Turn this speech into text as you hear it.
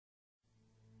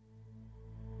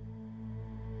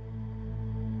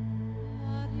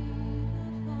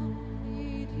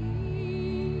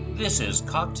This is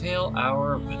Cocktail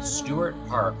Hour with Stuart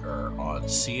Parker on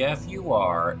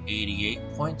CFUR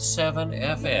 88.7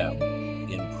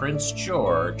 FM in Prince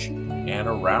George and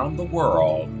around the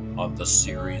world on the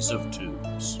series of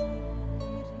tubes.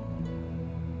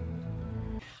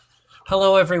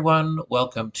 Hello, everyone.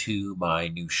 Welcome to my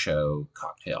new show,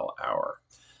 Cocktail Hour.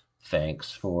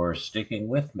 Thanks for sticking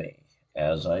with me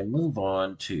as I move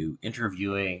on to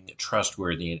interviewing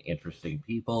trustworthy and interesting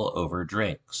people over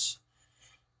drinks.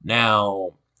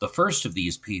 Now, the first of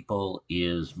these people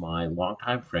is my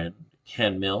longtime friend,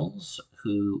 Ken Mills,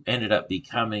 who ended up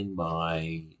becoming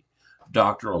my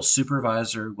doctoral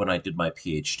supervisor when I did my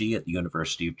PhD at the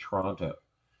University of Toronto.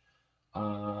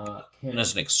 Ken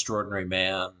is an extraordinary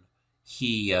man.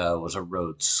 He was a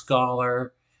Rhodes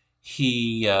Scholar.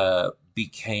 He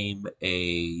became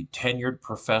a tenured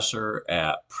professor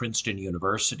at Princeton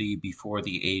University before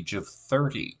the age of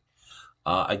 30.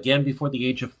 Again, before the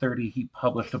age of 30, he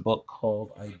published a book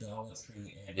called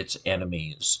Idolatry and Its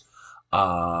Enemies,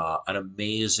 an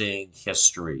amazing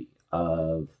history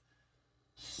of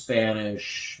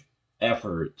Spanish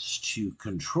efforts to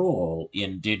control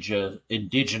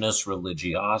indigenous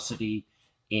religiosity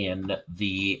in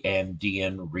the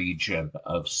Andean region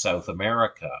of South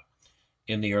America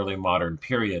in the early modern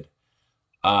period.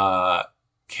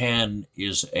 Ken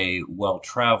is a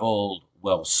well-traveled,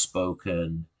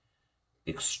 well-spoken,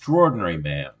 extraordinary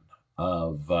man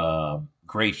of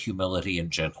great humility and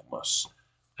gentleness.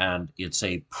 And it's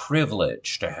a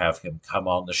privilege to have him come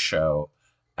on the show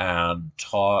and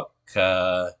talk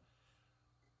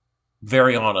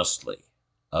very honestly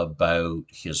about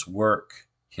his work,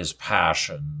 his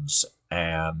passions,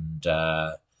 and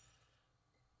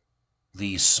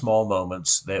these small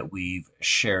moments that we've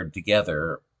shared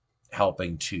together,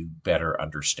 helping to better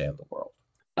understand the world.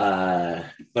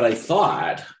 But I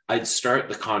thought I'd start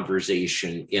the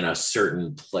conversation in a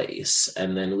certain place,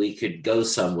 and then we could go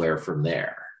somewhere from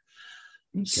there.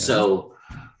 Okay. So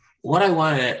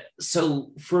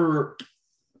for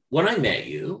when I met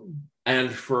you,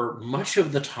 and for much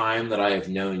of the time that I have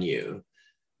known you,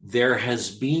 there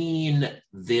has been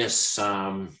this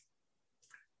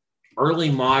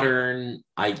early modern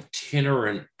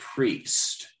itinerant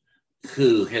priest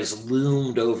who has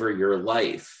loomed over your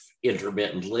life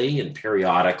intermittently and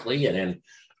periodically and in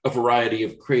a variety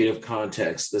of creative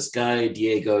contexts, this guy,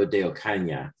 Diego de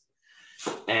Ocaña.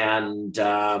 And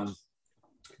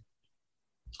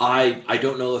I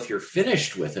don't know if you're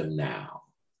finished with him now.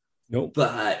 Nope.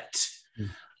 But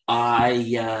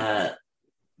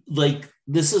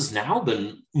this has now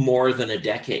been more than a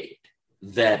decade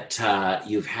that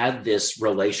you've had this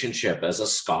relationship as a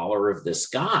scholar of this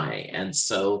guy. And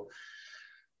so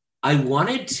I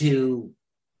wanted to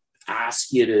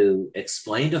ask you to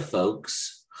explain to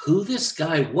folks who this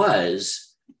guy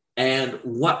was and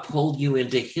what pulled you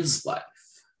into his life.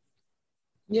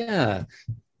 Yeah,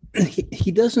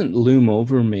 he doesn't loom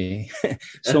over me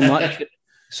so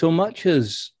much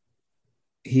as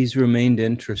he's remained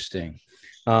interesting.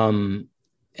 And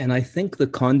I think the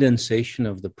condensation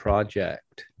of the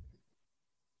project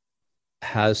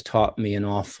has taught me an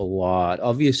awful lot.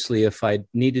 Obviously, if I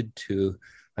needed to,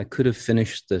 I could have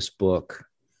finished this book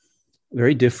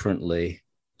very differently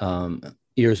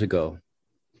years ago.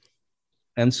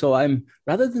 And so I'm,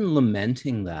 rather than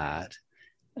lamenting that,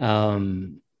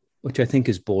 which I think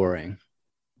is boring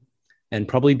and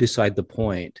probably beside the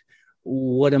point,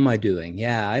 what am I doing?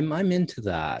 Yeah, I'm into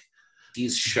that.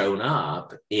 He's shown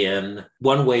up in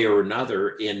one way or another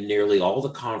in nearly all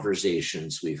the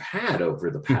conversations we've had over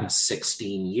the past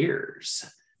 16 years.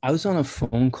 I was on a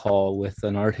phone call with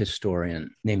an art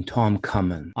historian named Tom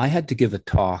Cummin. I had to give a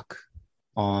talk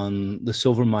on the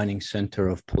Silver Mining Center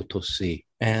of Potosi.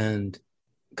 And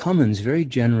Cummins very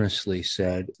generously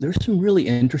said, there's some really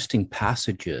interesting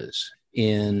passages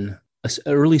in an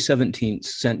early 17th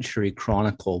century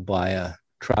chronicle by a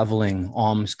traveling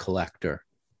alms collector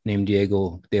named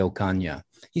Diego de Ocaña.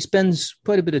 He spends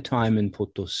quite a bit of time in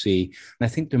Potosi, and I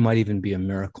think there might even be a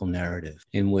miracle narrative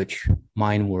in which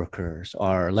mine workers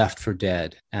are left for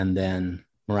dead and then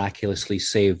miraculously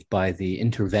saved by the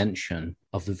intervention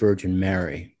of the Virgin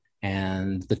Mary.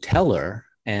 And the teller,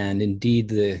 and indeed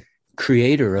the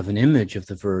creator of an image of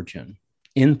the Virgin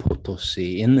in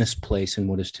Potosi, in this place in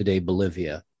what is today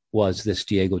Bolivia, was this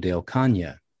Diego de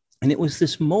Ocaña. And it was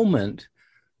this moment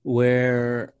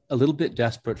where, a little bit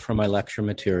desperate for my lecture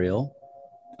material,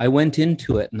 I went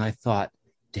into it and I thought,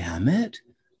 damn it,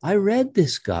 I read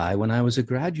this guy when I was a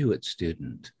graduate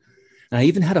student. And I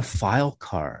even had a file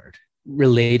card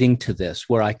relating to this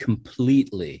where I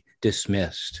completely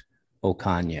dismissed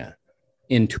Ocaña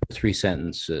in 2 or 3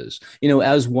 sentences,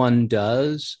 as one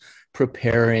does,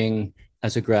 preparing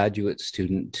as a graduate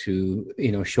student to,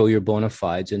 show your bona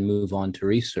fides and move on to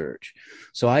research.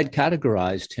 So I'd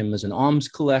categorized him as an alms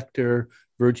collector,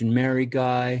 Virgin Mary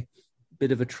guy,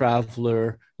 bit of a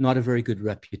traveler, not a very good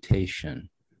reputation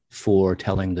for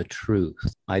telling the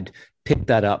truth. I'd picked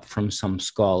that up from some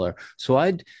scholar. So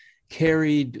I'd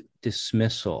carried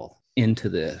dismissal into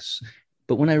this.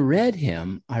 But when I read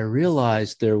him, I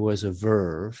realized there was a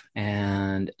verve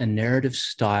and a narrative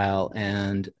style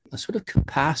and a sort of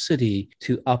capacity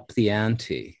to up the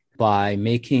ante by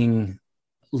making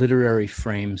literary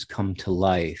frames come to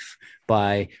life,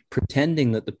 by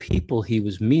pretending that the people he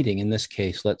was meeting, in this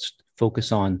case, let's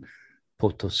focus on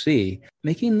Potosi,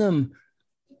 making them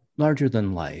larger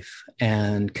than life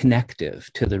and connective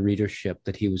to the readership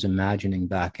that he was imagining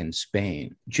back in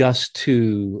Spain. Just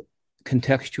to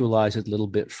contextualize it a little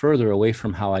bit further away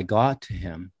from how I got to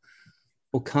him,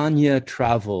 Ocaña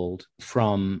traveled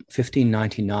from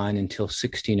 1599 until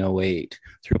 1608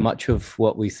 through much of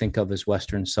what we think of as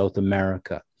Western South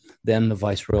America, then the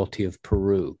Viceroyalty of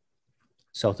Peru,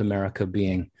 South America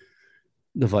being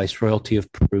the Viceroyalty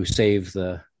of Peru, save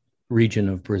the region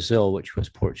of Brazil, which was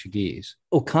Portuguese.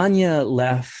 Ocaña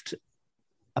left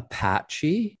a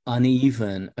patchy,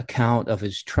 uneven account of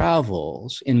his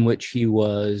travels in which he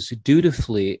was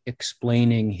dutifully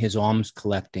explaining his alms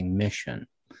collecting mission.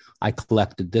 I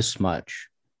collected this much,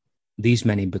 these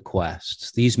many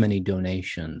bequests, these many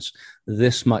donations,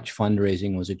 this much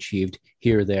fundraising was achieved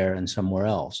here, there, and somewhere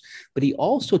else. But he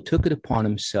also took it upon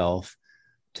himself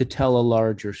to tell a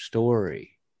larger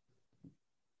story.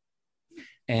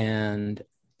 And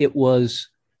it was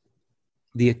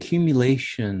the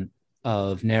accumulation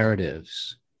of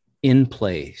narratives in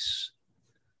place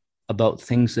about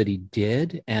things that he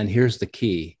did. And here's the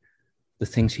key, the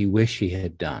things he wished he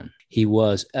had done. He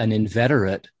was an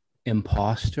inveterate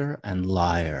imposter and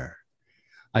liar.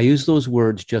 I use those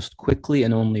words just quickly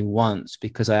and only once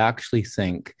because I actually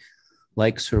think,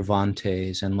 like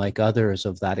Cervantes and like others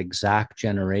of that exact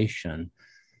generation,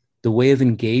 the way of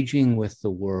engaging with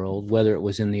the world, whether it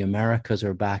was in the Americas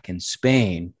or back in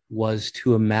Spain, was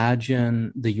to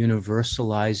imagine the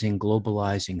universalizing,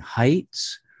 globalizing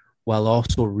heights, while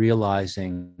also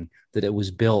realizing that it was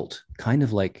built kind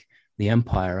of like the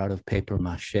empire out of paper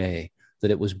mache,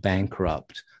 that it was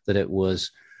bankrupt, that it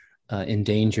was in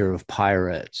danger of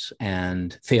pirates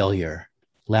and failure,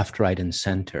 left, right, and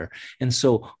center. And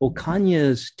so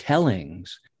Ocaña's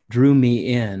tellings drew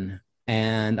me in.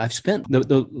 And I've spent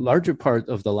the larger part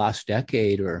of the last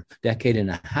decade or decade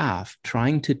and a half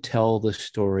trying to tell the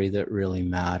story that really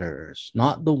matters,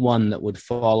 not the one that would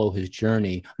follow his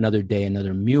journey, another day,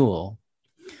 another mule,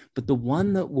 but the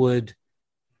one that would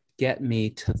get me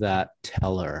to that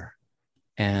teller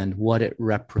and what it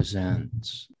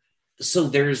represents. So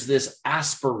there's this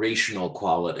aspirational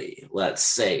quality, let's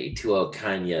say, to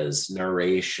Ocaña's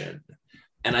narration.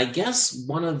 And I guess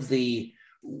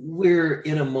we're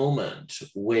in a moment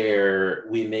where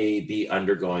we may be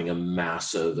undergoing a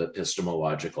massive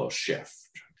epistemological shift.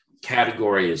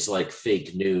 Categories like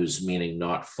fake news, meaning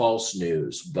not false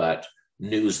news, but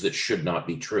news that should not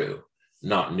be true,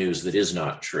 not news that is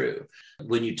not true.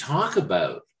 When you talk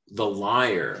about the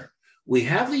liar, we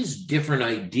have these different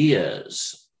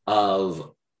ideas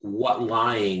of what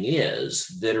lying is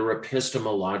that are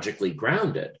epistemologically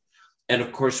grounded. And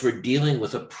of course, we're dealing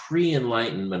with a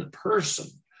pre-Enlightenment person.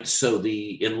 So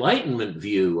the Enlightenment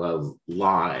view of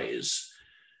lies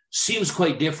seems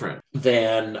quite different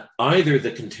than either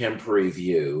the contemporary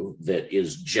view that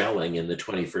is gelling in the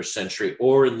 21st century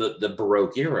or in the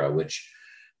Baroque era, which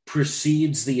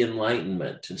precedes the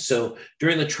Enlightenment. And so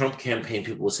during the Trump campaign,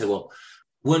 people will say, well,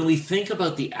 when we think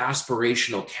about the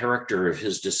aspirational character of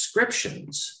his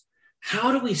descriptions,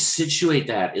 how do we situate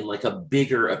that in like a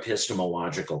bigger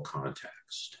epistemological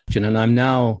context? And I'm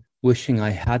now wishing I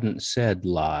hadn't said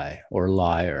lie or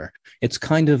liar. It's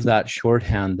kind of that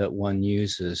shorthand that one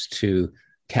uses to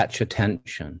catch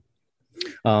attention.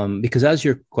 Because as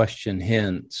your question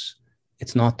hints,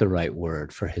 it's not the right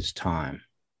word for his time.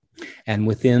 And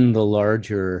within the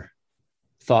larger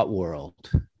thought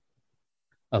world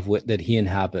that he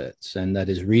inhabits and that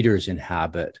his readers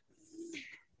inhabit,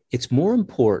 it's more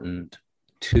important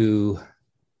to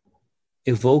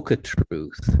evoke a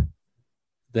truth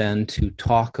than to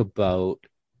talk about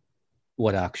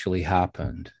what actually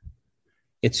happened.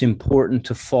 It's important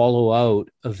to follow out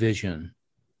a vision,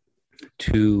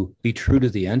 to be true to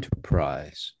the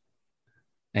enterprise.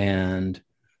 And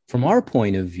from our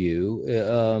point of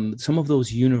view, some of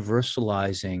those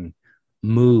universalizing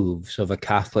moves of a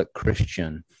Catholic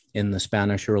Christian in the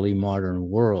Spanish early modern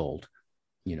world,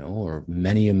 or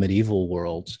many medieval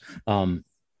worlds,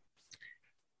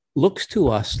 looks to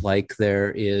us like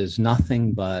there is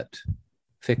nothing but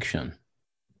fiction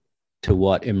to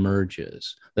what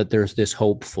emerges, that there's this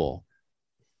hopeful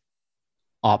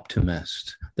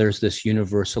optimist, there's this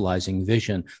universalizing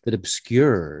vision that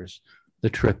obscures the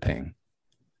tripping,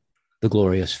 the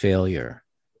glorious failure,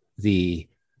 the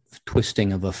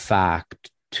twisting of a fact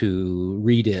to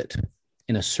read it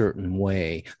in a certain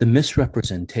way, the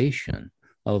misrepresentation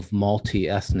of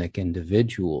multi-ethnic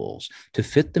individuals to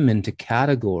fit them into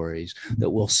categories that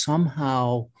will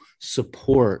somehow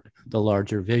support the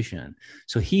larger vision.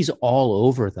 So he's all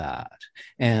over that.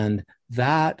 And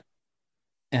that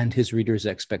and his readers'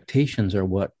 expectations are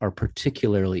what are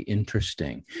particularly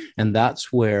interesting. And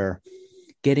that's where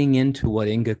getting into what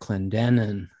Inge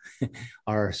Clendenin,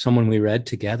 someone we read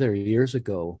together years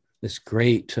ago, this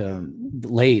great,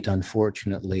 late,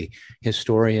 unfortunately,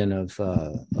 historian of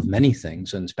many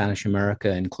things, and Spanish America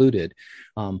included,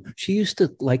 she used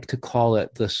to like to call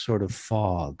it the sort of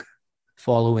fog,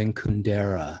 following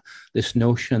Kundera, this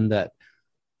notion that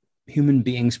human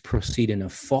beings proceed in a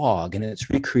fog, and it's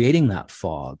recreating that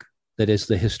fog that is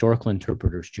the historical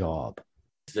interpreter's job.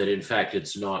 That in fact,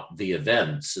 it's not the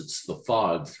events, it's the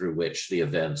fog through which the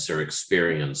events are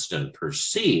experienced and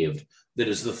perceived that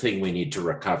is the thing we need to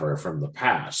recover from the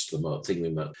past, the thing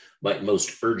we might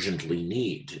most urgently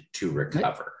need to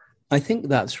recover. I think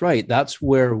that's right. That's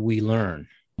where we learn.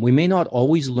 We may not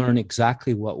always learn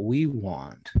exactly what we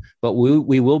want, but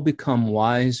we will become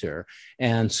wiser,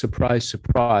 and surprise,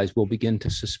 surprise, we'll begin to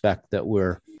suspect that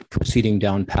we're proceeding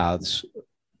down paths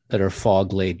that are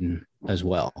fog-laden as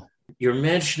well. Your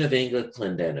mention of Inge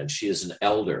Clendenin, she is an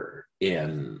elder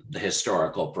in the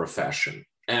historical profession.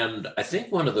 And I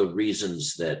think one of the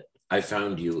reasons that I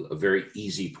found you a very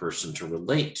easy person to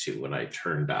relate to when I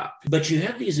turned up, but you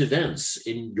had these events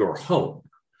in your home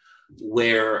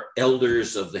where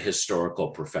elders of the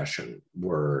historical profession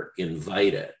were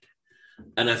invited.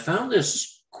 And I found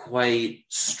this quite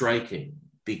striking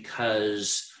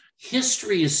because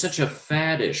history is such a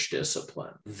faddish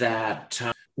discipline that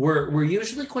we're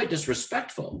usually quite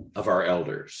disrespectful of our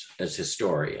elders as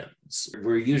historians.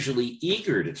 We're usually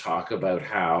eager to talk about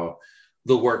how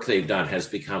the work they've done has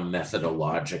become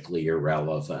methodologically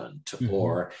irrelevant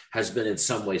or has been in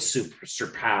some way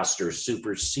surpassed or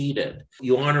superseded.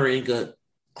 You honor Inge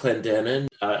Clendenin.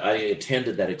 I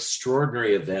attended that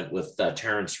extraordinary event with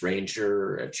Terence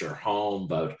Ranger at your home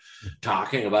about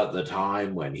talking about the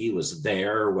time when he was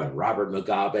there, when Robert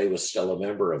Mugabe was still a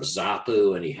member of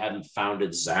ZAPU and he hadn't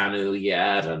founded ZANU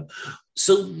yet. And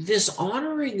so this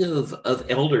honoring of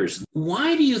elders,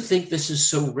 why do you think this is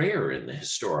so rare in the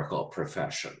historical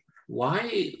profession?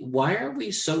 Why are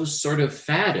we so sort of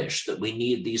faddish that we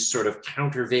need these sort of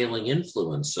countervailing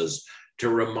influences to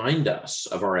remind us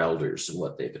of our elders and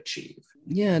what they've achieved?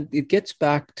 Yeah, it gets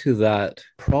back to that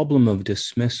problem of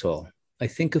dismissal. I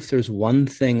think if there's one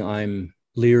thing I'm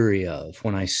leery of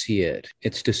when I see it,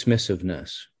 it's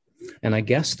dismissiveness. And I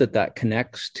guess that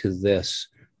connects to this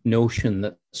notion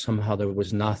that somehow there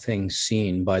was nothing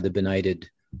seen by the benighted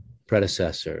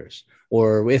predecessors.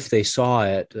 Or if they saw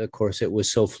it, of course, it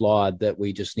was so flawed that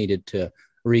we just needed to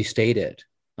restate it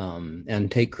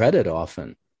and take credit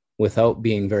often without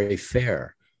being very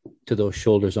fair to those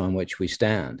shoulders on which we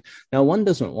stand. Now, one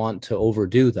doesn't want to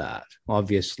overdo that.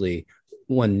 Obviously,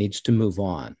 one needs to move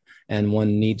on, and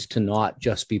one needs to not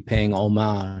just be paying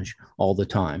homage all the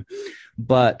time.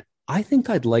 But I think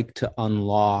I'd like to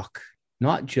unlock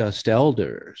not just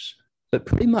elders, but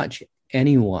pretty much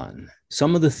anyone.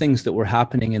 Some of the things that were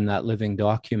happening in that Living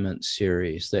Documents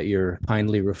series that you're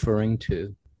kindly referring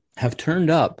to have turned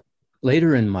up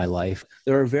later in my life.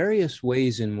 There are various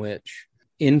ways in which,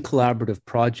 in collaborative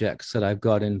projects that I've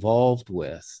got involved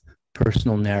with,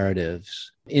 personal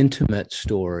narratives, intimate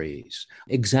stories,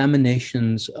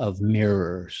 examinations of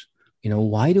mirrors.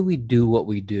 Why do we do what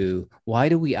we do? Why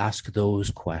do we ask those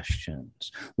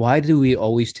questions? Why do we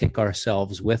always take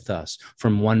ourselves with us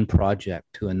from one project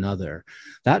to another?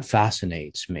 That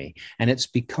fascinates me. And it's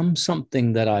become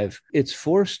something that it's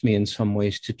forced me in some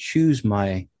ways to choose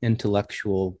my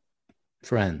intellectual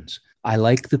friends. I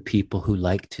like the people who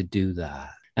like to do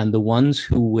that. And the ones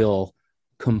who will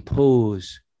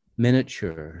compose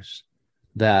miniatures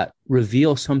that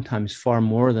reveal sometimes far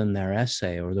more than their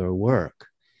essay or their work,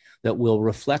 that will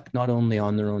reflect not only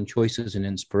on their own choices and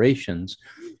inspirations,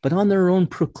 but on their own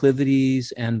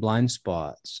proclivities and blind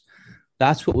spots.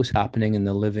 That's what was happening in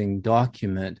the Living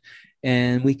Document.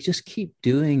 And we just keep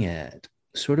doing it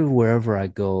sort of wherever I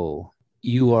go.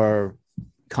 You are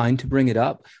kind to bring it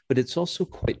up, but it's also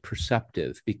quite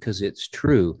perceptive because it's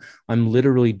true. I'm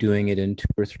literally doing it in 2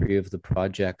 or 3 of the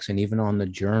projects and even on the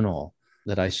journal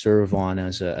that I serve on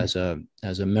as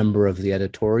a member of the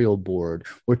editorial board,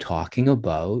 we're talking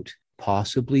about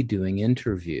possibly doing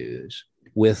interviews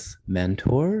with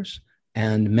mentors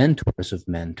and mentors of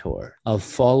mentor, of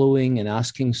following and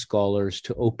asking scholars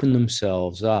to open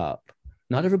themselves up.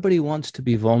 Not everybody wants to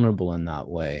be vulnerable in that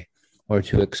way or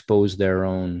to expose their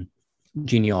own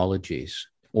genealogies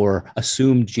or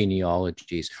assumed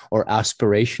genealogies or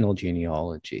aspirational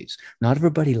genealogies. Not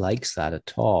everybody likes that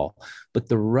at all, but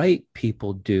the right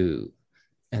people do.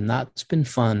 And that's been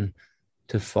fun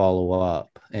to follow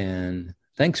up. And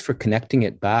thanks for connecting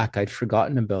it back. I'd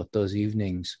forgotten about those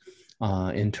evenings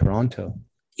in Toronto.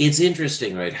 It's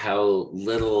interesting, right, how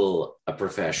little a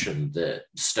profession that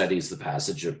studies the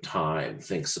passage of time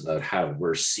thinks about how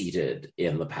we're seated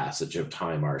in the passage of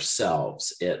time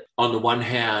ourselves. On the one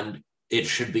hand, it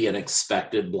should be an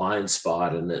expected blind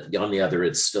spot, and on the other,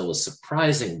 it's still a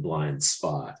surprising blind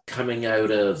spot. Coming out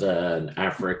of an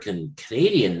African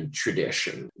Canadian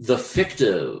tradition, the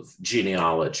fictive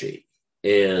genealogy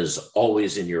is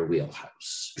always in your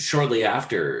wheelhouse. Shortly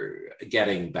after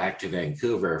getting back to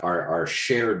Vancouver, our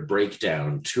shared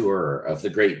breakdown tour of the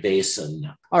Great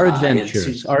Basin. Our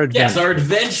adventures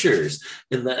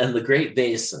in the Great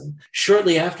Basin.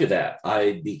 Shortly after that,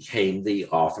 I became the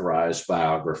authorized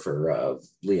biographer of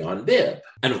Leon Bibb.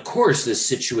 And of course, this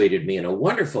situated me in a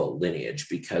wonderful lineage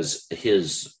because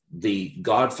the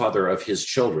godfather of his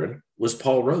children was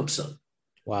Paul Robeson.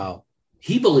 Wow.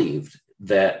 He believed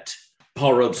that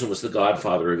Paul Robeson was the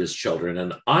godfather of his children.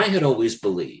 And I had always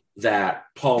believed that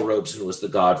Paul Robeson was the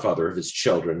godfather of his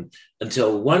children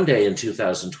until one day in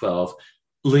 2012,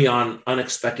 Leon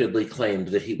unexpectedly claimed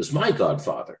that he was my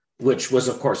godfather, which was,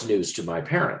 of course, news to my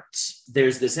parents.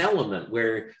 There's this element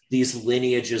where these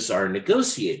lineages are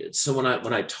negotiated. So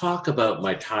when I talk about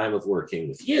my time of working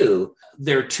with you,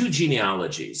 there are two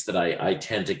genealogies that I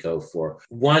tend to go for.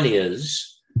 One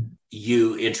is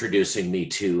you introducing me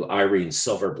to Irene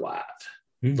Silverblatt,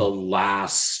 the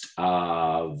last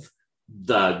of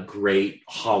the great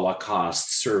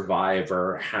Holocaust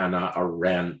survivor, Hannah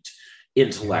Arendt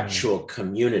intellectual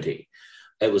community.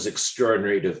 It was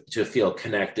extraordinary to feel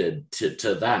connected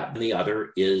to that. And the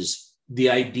other is the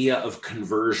idea of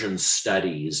conversion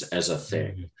studies as a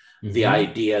thing, the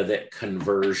idea that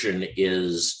conversion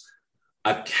is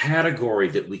a category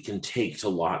that we can take to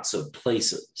lots of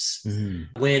places.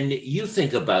 When you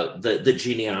think about the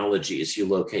genealogies you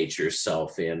locate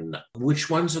yourself in,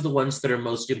 which ones are the ones that are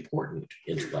most important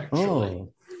intellectually?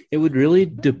 It would really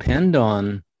depend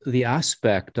on the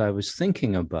aspect I was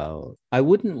thinking about. I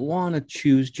wouldn't want to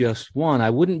choose just one.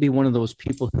 I wouldn't be one of those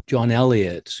people. John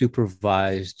Eliot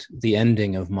supervised the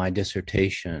ending of my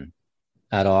dissertation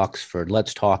at Oxford.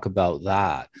 Let's talk about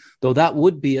that. Though that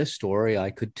would be a story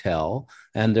I could tell,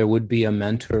 and there would be a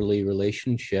mentorly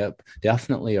relationship,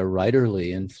 definitely a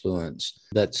writerly influence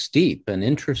that's deep and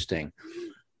interesting.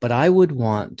 But I would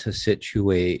want to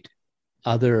situate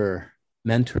other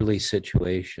mentorly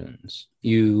situations.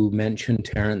 You mentioned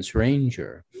Terence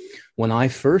Ranger. When I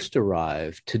first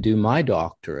arrived to do my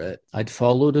doctorate, I'd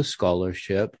followed a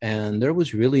scholarship, and there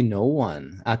was really no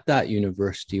one at that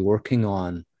university working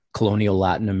on colonial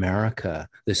Latin America,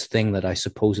 this thing that I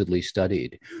supposedly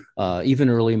studied. Even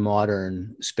early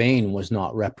modern Spain was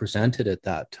not represented at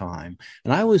that time.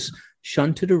 And I was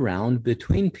shunted around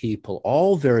between people,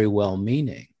 all very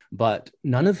well-meaning, but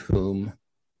none of whom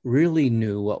really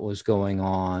knew what was going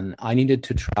on. I needed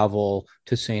to travel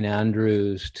to St.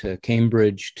 Andrews, to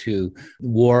Cambridge, to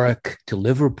Warwick, to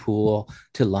Liverpool,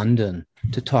 to London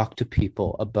to talk to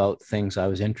people about things I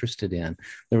was interested in.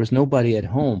 There was nobody at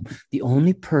home. The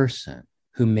only person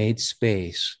who made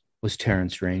space was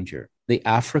Terence Ranger, the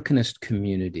Africanist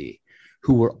community,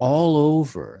 who were all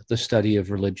over the study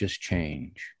of religious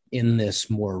change in this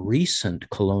more recent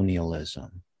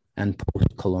colonialism and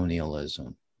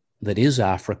post-colonialism that is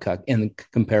Africa in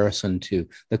comparison to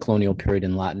the colonial period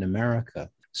in Latin America.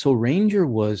 So Ranger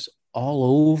was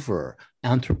all over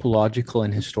anthropological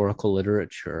and historical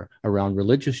literature around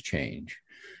religious change.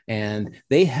 And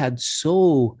they had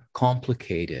so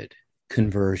complicated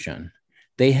conversion.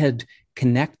 They had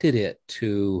connected it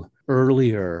to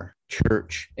earlier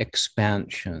church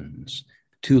expansions,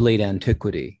 to late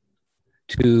antiquity,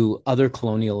 to other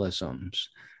colonialisms.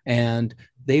 And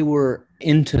they were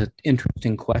into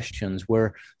interesting questions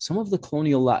where some of the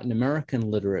colonial Latin American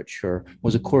literature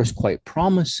was, of course, quite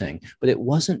promising, but it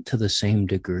wasn't to the same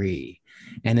degree.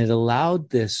 And it allowed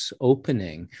this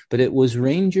opening, but it was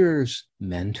Ranger's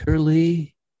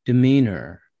mentorly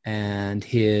demeanor and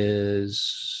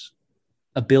his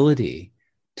ability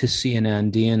to see an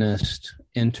Andeanist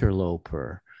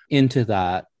interloper into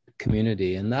that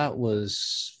community. And that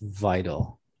was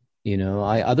vital.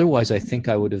 I otherwise I think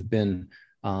I would have been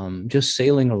just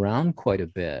sailing around quite a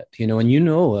bit,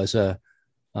 and as a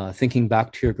thinking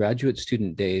back to your graduate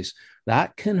student days,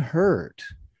 that can hurt.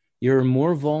 You're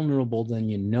more vulnerable than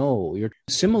you know.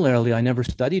 Similarly, I never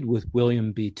studied with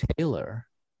William B. Taylor,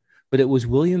 but it was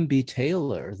William B.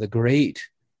 Taylor, the great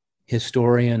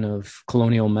historian of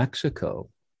colonial Mexico,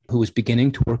 who was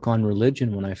beginning to work on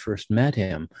religion when I first met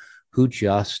him, who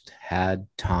just had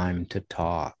time to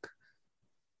talk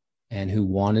and who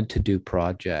wanted to do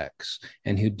projects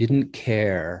and who didn't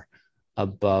care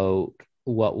about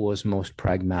what was most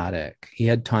pragmatic. He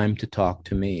had time to talk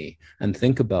to me and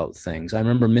think about things. I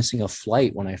remember missing a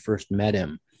flight when I first met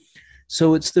him.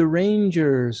 So it's the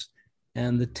Rangers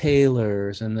and the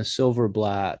Taylors and the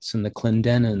Silverblats and the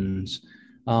Clendenins,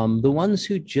 the ones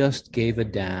who just gave a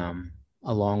damn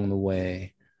along the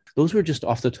way. Those were just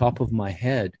off the top of my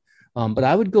head. But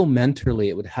I would go mentorly,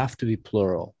 it would have to be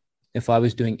plural. If I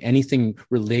was doing anything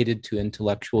related to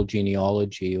intellectual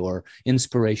genealogy or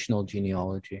inspirational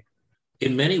genealogy.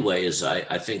 In many ways,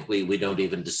 I think we don't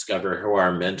even discover who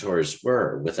our mentors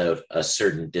were without a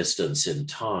certain distance in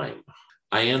time.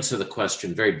 I answer the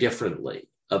question very differently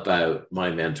about my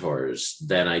mentors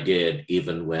than I did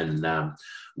even when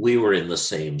we were in the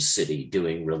same city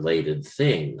doing related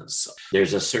things.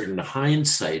 There's a certain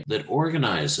hindsight that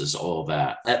organizes all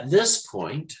that. At this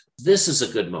point, this is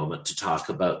a good moment to talk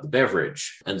about the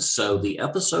beverage. And so the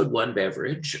episode 1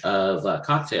 beverage of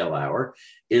Cocktail Hour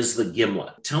is the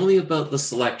Gimlet. Tell me about the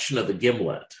selection of the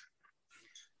Gimlet.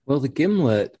 Well, the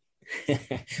Gimlet,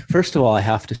 first of all, I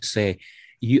have to say,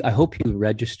 I hope you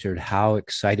registered how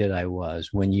excited I was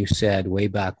when you said way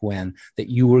back when that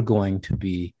you were going to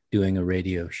be doing a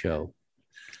radio show.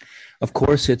 Of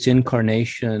course, its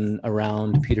incarnation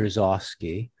around Peter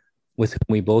Gzowski, with whom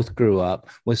we both grew up,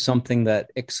 was something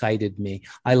that excited me.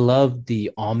 I loved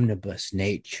the omnibus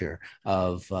nature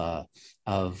of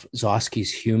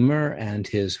Gzowski's humor and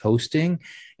his hosting,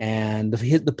 and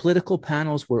the political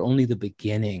panels were only the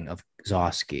beginning of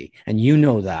Gzowski, and you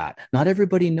know that. Not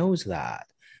everybody knows that.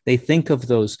 They think of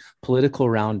those political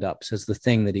roundups as the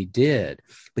thing that he did,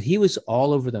 but he was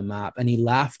all over the map, and he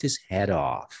laughed his head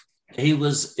off. He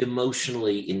was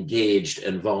emotionally engaged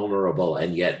and vulnerable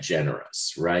and yet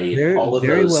generous, right? Very, all of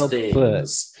very those well things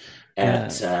put.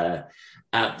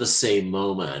 at the same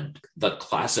moment. The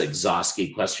classic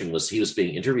Gzowski question was, he was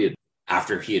being interviewed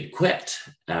after he had quit,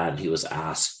 and he was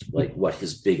asked like what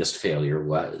his biggest failure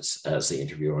was as the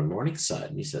interviewer on Morningside,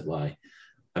 and he said, "Why,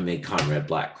 I made Conrad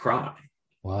Black cry."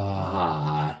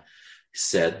 Wow. He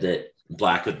said that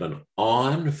Black had been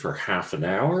on for half an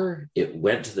hour. It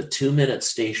went to the 2-minute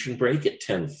station break at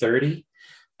 10:30,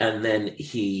 and then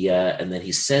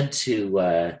he said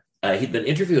to he'd been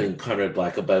interviewing Conrad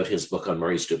Black about his book on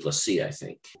Maurice Duplessis, I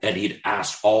think, and he'd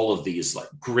asked all of these like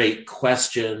great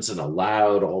questions and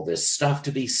allowed all this stuff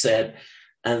to be said,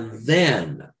 and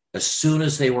then as soon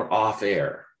as they were off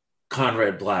air,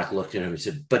 Conrad Black looked at him and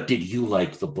said, "But did you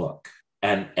like the book?"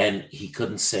 And he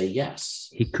couldn't say yes.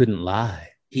 He couldn't lie.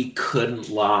 He couldn't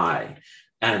lie.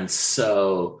 And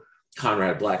so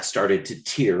Conrad Black started to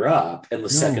tear up, and the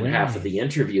second half of the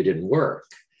interview didn't work.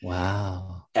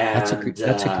 Wow. And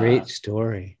that's a great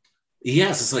story.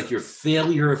 Yes, it's like your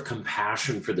failure of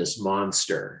compassion for this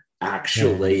monster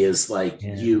actually is like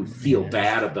you feel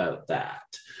bad about that.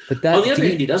 But on the other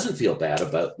hand, he doesn't feel bad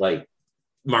about like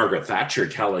Margaret Thatcher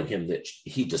telling him that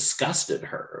he disgusted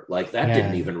her. Like that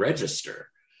didn't even register.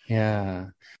 Yeah.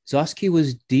 Gzowski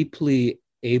was deeply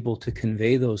able to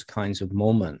convey those kinds of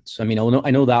moments. I mean, I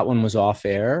know that one was off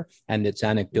air and it's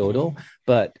anecdotal,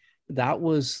 but that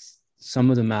was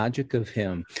some of the magic of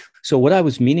him. So what I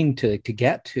was meaning to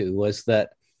get to was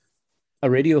that a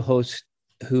radio host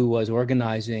who was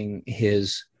organizing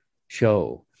his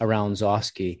show around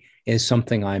Gzowski is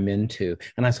something I'm into.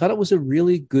 And I thought it was a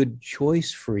really good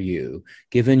choice for you,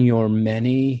 given your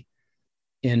many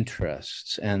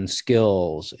interests and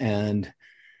skills and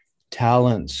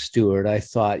talents, Stuart. I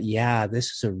thought,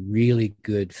 this is a really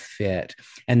good fit.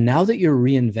 And now that you're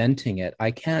reinventing it, I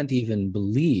can't even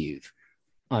believe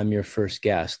I'm your first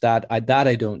guest. That I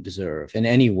don't deserve in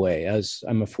any way. As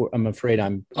I'm afraid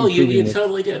I'm. Oh, you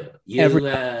totally do.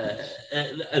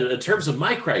 In terms of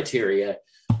my criteria,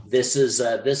 this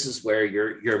is where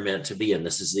you're meant to be, and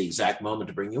this is the exact moment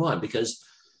to bring you on, because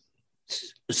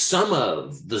some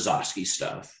of the Gzowski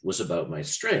stuff was about my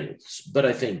strengths, but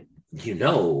I think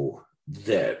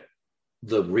that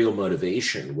the real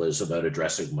motivation was about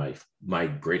addressing my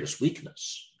greatest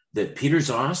weakness. That Peter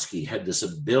Gzowski had this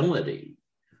ability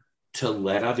to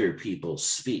let other people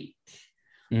speak,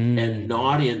 and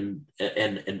not in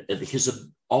and his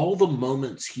all the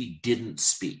moments he didn't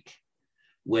speak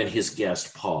when his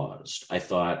guest paused. I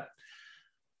thought,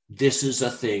 this is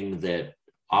a thing that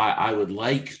I would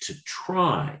like to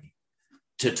try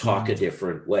to talk a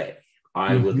different way.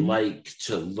 I would like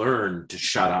to learn to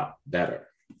shut up better.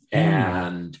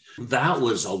 And that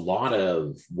was a lot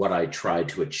of what I tried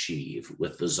to achieve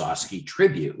with the Zosky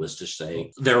tribute, was to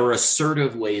say there are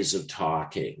assertive ways of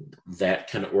talking that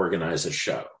can organize a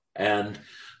show. And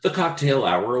the Cocktail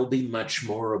Hour will be much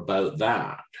more about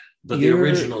that. But the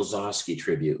original Zosky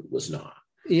tribute was not.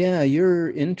 Yeah,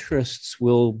 your interests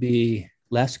will be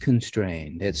less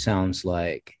constrained, it sounds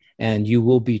like. And you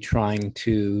will be trying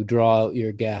to draw out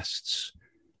your guests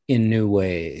in new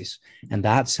ways. And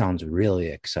that sounds really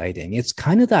exciting. It's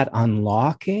kind of that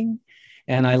unlocking.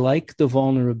 And I like the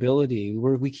vulnerability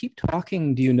where we keep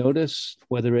talking. Do you notice,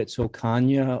 whether it's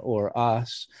Ocaña or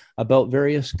us, about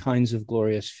various kinds of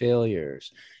glorious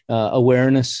failures,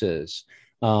 awarenesses,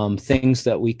 things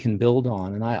that we can build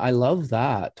on. And I love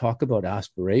that. Talk about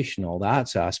aspirational.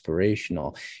 That's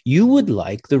aspirational. You would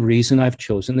like the reason I've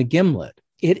chosen the gimlet.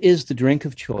 It is the drink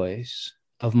of choice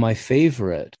of my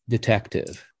favorite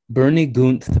detective, Bernie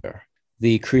Gunther,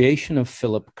 the creation of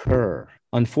Philip Kerr.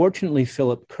 Unfortunately,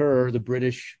 Philip Kerr, the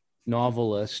British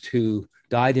novelist who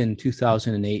died in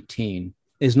 2018,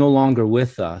 is no longer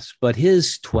with us, but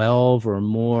his 12 or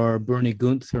more Bernie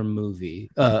Gunther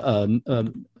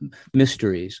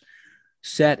mysteries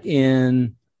set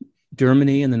in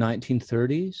Germany in the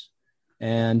 1930s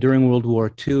and during World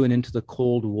War II and into the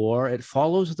Cold War. It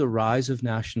follows the rise of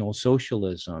National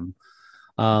Socialism.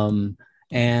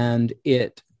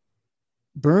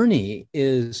 Bernie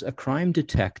is a crime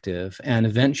detective and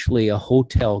eventually a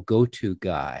hotel go-to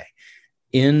guy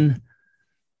in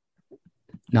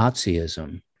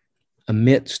Nazism,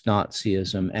 amidst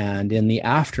Nazism, and in the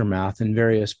aftermath in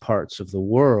various parts of the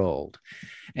world.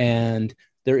 And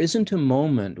there isn't a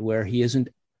moment where he isn't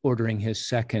ordering his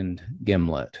second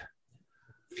gimlet.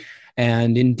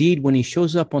 And indeed, when he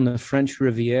shows up on the French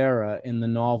Riviera in the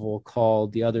novel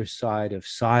called The Other Side of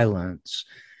Silence,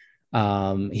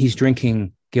 he's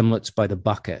drinking gimlets by the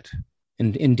bucket.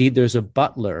 And indeed, there's a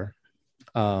butler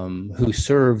who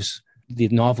serves the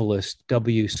novelist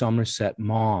W. Somerset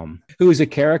Maugham, who is a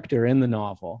character in the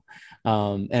novel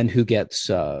and who gets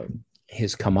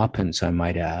his comeuppance, I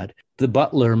might add. The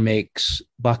butler makes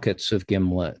buckets of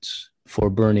gimlets for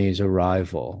Bernie's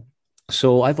arrival.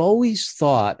 So I've always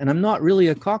thought, and I'm not really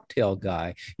a cocktail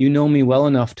guy. You know me well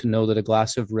enough to know that a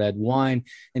glass of red wine,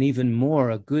 and even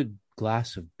more, a good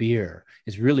glass of beer,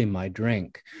 is really my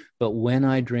drink. But when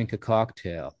I drink a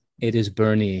cocktail, it is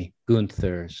Bernie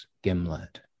Gunther's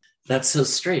gimlet. That's so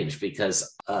strange,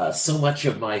 because so much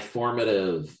of my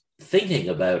formative thinking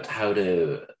about how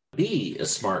to be a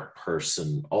smart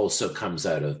person also comes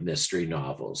out of mystery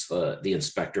novels, the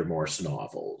Inspector Morse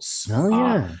novels. Oh,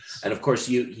 yes. And of course,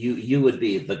 you would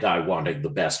be the guy wanting the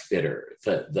best bidder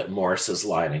that Morse is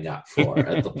lining up for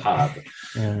at the pub.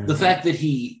 The fact that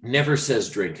he never says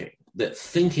drinking, that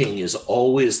thinking is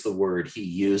always the word he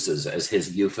uses as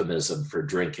his euphemism for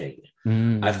drinking,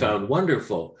 I found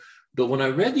wonderful. But when I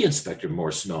read the Inspector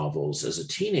Morse novels as a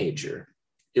teenager,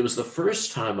 it was the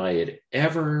first time I had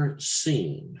ever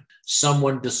seen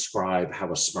someone describe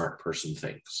how a smart person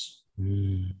thinks.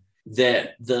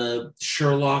 That the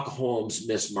Sherlock Holmes,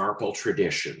 Miss Marple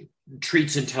tradition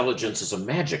treats intelligence as a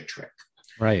magic trick.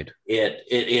 Right.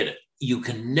 You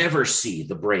can never see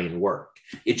the brain work.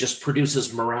 It just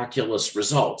produces miraculous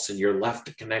results, and you're left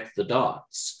to connect the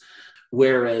dots.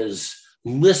 Whereas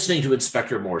listening to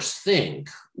Inspector Morse think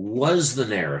was the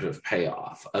narrative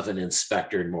payoff of an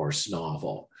Inspector Morse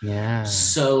novel. Yeah.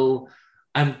 So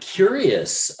I'm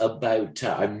curious about,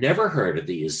 I've never heard of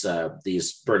these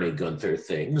Bernie Gunther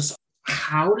things.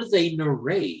 How do they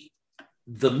narrate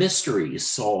the mystery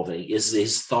solving? Is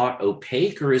his thought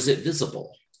opaque or is it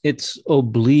visible? It's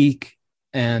oblique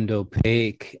and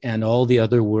opaque and all the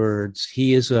other words.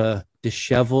 He is a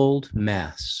disheveled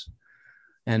mess.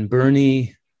 And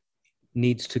Bernie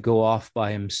needs to go off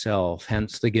by himself,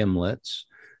 hence the gimlets.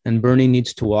 And Bernie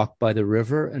needs to walk by the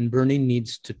river, and Bernie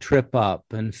needs to trip up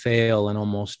and fail and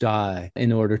almost die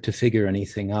in order to figure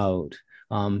anything out.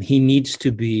 He needs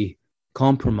to be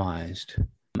compromised,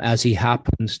 as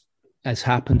happens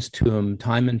to him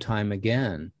time and time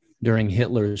again during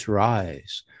Hitler's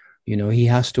rise. You know, he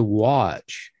has to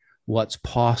watch what's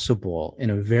possible in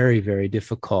a very, very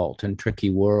difficult and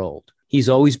tricky world. He's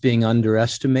always being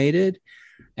underestimated,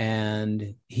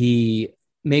 and he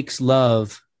makes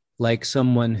love like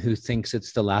someone who thinks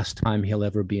it's the last time he'll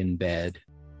ever be in bed.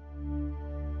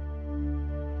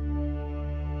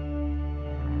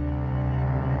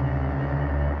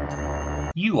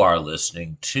 You are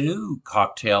listening to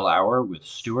Cocktail Hour with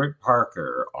Stuart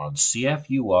Parker on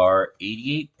CFUR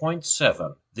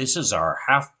 88.7. This is our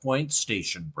half-point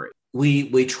station break.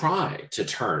 We try to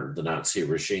turn the Nazi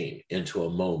regime into a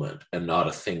moment and not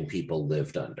a thing people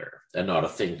lived under, and not a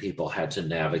thing people had to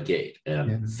navigate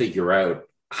and figure out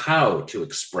how to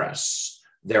express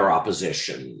their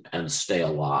opposition and stay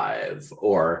alive,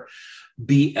 or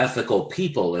be ethical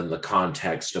people in the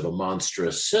context of a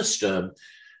monstrous system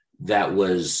that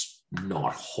was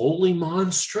not wholly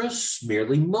monstrous,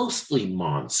 merely mostly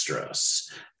monstrous.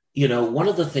 You know, one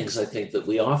of the things I think that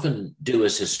we often do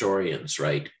as historians,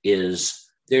 right, is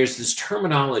there's this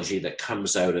terminology that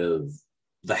comes out of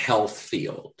the health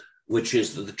field, which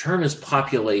is that the term is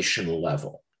population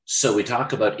level. So we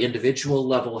talk about individual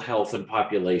level health and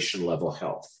population level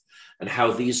health, and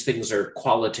how these things are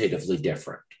qualitatively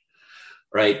different,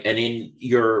 right? And in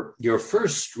your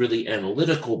first really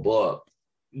analytical book,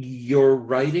 you're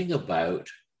writing about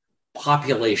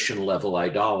population level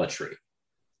idolatry.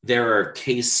 There are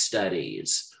case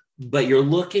studies, but you're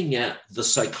looking at the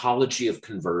psychology of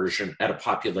conversion at a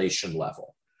population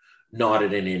level, not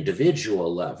at an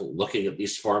individual level, looking at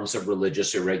these forms of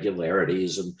religious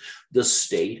irregularities and the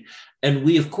state. And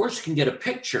we, of course, can get a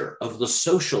picture of the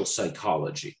social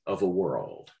psychology of a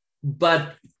world.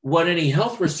 But what any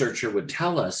health researcher would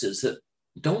tell us is that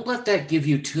don't let that give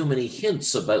you too many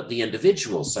hints about the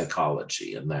individual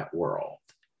psychology in that world.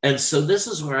 And so this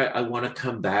is where I want to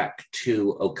come back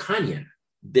to Oconee,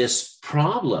 this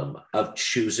problem of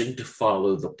choosing to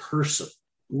follow the person.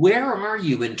 Where are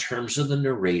you in terms of the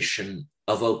narration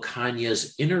of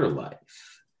Oconee's inner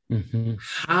life? Mm-hmm.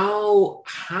 How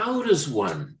does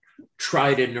one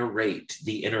try to narrate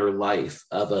the inner life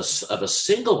of a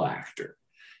single actor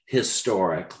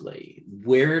historically?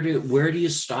 Where do you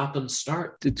stop and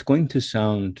start? It's going to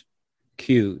sound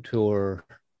cute or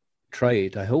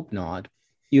trite. I hope not.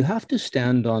 You have to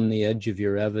stand on the edge of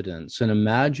your evidence and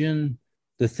imagine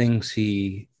the things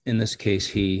he, in this case,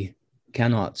 he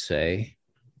cannot say,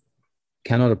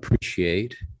 cannot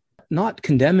appreciate, not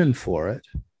condemn him for it,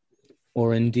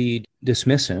 or indeed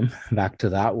dismiss him, back to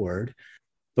that word,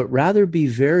 but rather be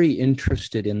very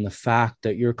interested in the fact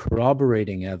that you're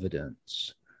corroborating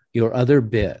evidence, your other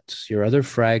bits, your other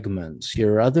fragments,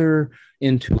 your other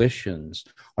intuitions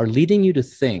are leading you to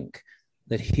think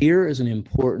that here is an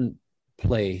important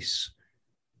place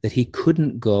that he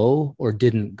couldn't go or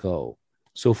didn't go.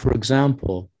 So, for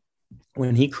example,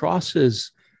 when he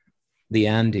crosses the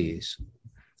Andes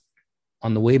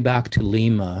on the way back to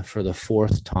Lima for the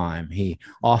fourth time, he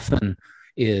often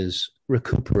is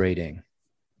recuperating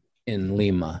in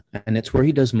Lima, and it's where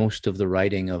he does most of the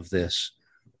writing of this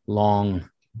long,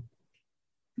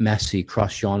 messy,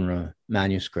 cross-genre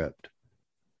manuscript.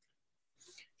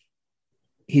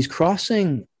 He's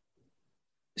crossing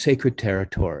sacred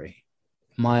territory.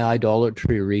 My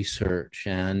idolatry research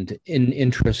and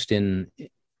interest in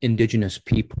indigenous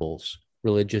peoples,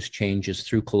 religious changes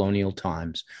through colonial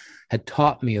times, had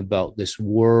taught me about this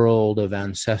world of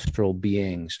ancestral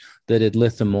beings that had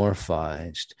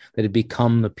lithomorphized, that had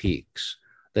become the peaks,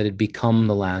 that had become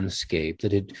the landscape,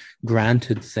 that had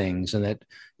granted things, and that,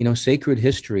 you know, sacred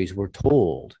histories were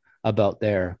told about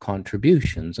their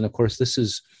contributions. And of course, this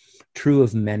is true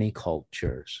of many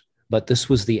cultures, but this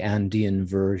was the Andean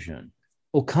version.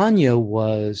 Oconee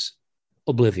was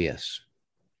oblivious.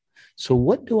 So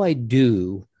what do I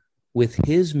do with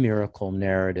his miracle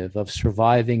narrative of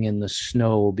surviving in the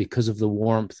snow because of the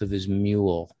warmth of his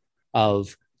mule,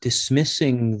 of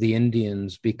dismissing the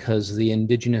Indians because the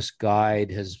indigenous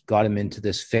guide has got him into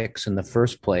this fix in the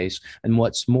first place? And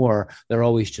what's more, they're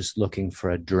always just looking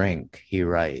for a drink, he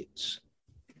writes.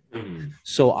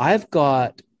 So I've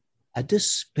got a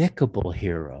despicable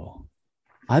hero.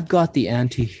 I've got the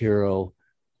anti-hero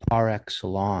par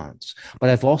excellence, but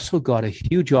I've also got a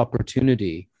huge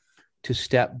opportunity to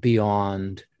step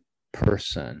beyond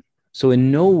person. So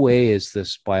in no way is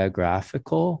this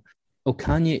biographical.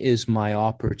 Oconee is my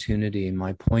opportunity,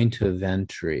 my point of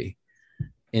entry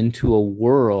into a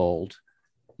world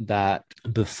that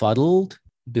befuddled,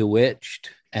 bewitched,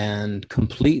 and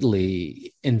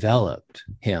completely enveloped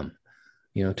him,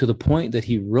 you know, to the point that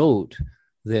he wrote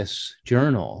this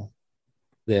journal,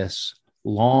 this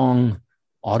long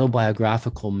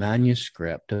autobiographical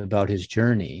manuscript about his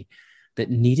journey that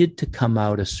needed to come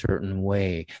out a certain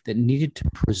way, that needed to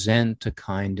present a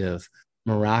kind of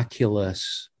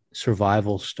miraculous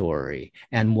survival story.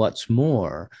 And what's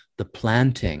more, the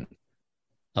planting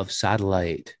of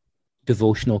satellite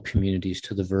devotional communities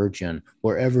to the Virgin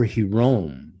wherever he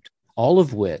roamed, all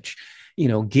of which, you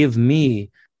know, give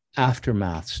me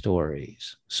aftermath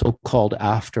stories, so-called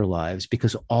afterlives,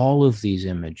 because all of these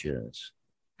images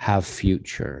have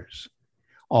futures.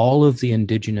 All of the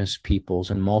indigenous peoples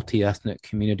and multi-ethnic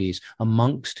communities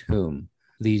amongst whom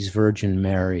these Virgin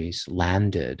Marys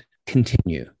landed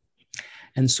continue.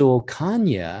 And so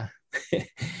Ocaña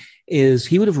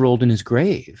he would have rolled in his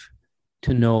grave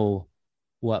to know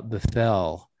what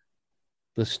befell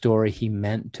the story he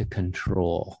meant to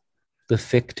control, the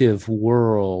fictive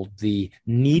world, the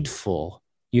needful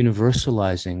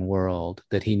universalizing world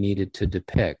that he needed to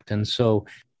depict. And so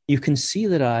you can see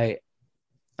that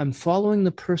I'm following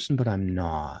the person, but I'm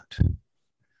not.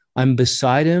 I'm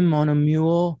beside him on a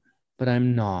mule, but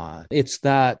I'm not. It's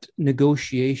that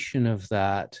negotiation of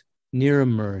that near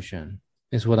immersion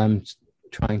is what I'm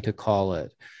trying to call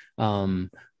it,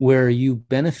 where you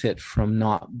benefit from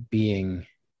not being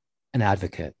an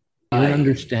advocate. You're an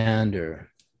understander.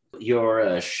 You're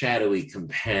a shadowy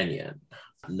companion,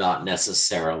 not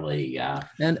necessarily.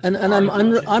 And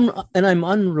I'm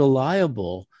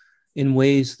unreliable in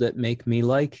ways that make me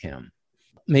like him,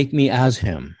 make me as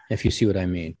him, if you see what I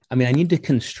mean. I mean, I need to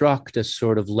construct a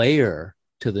sort of layer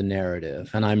to the narrative,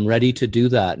 and I'm ready to do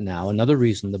that now. Another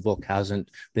reason the book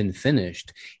hasn't been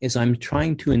finished is I'm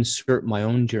trying to insert my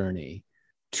own journey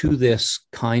to this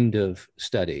kind of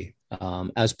study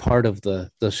as part of the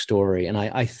story. And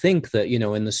I think that,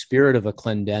 in the spirit of a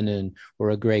Clendenin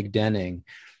or a Greg Denning,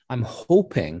 I'm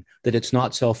hoping that it's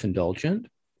not self-indulgent,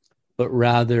 but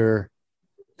rather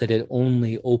that it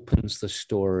only opens the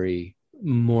story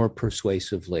more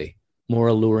persuasively, more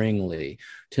alluringly,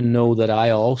 to know that I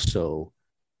also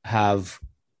have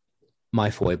my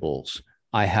foibles.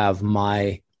 I have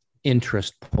my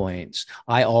interest points.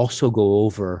 I also go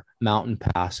over mountain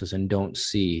passes and don't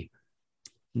see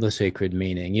the sacred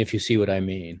meaning, if you see what I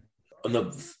mean. On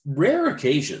the rare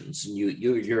occasions,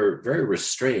 you're very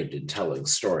restrained in telling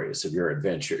stories of your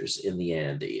adventures in the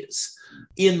Andes.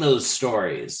 In those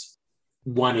stories,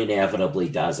 one inevitably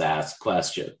does ask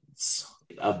questions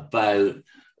about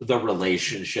the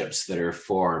relationships that are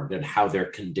formed and how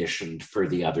they're conditioned for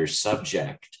the other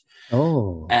subject.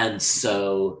 Oh. And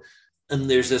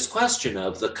there's this question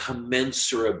of the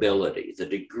commensurability, the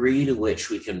degree to which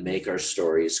we can make our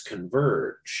stories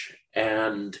converge.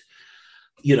 And,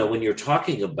 when you're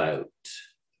talking about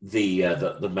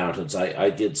the mountains, I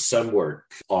did some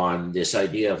work on this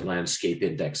idea of landscape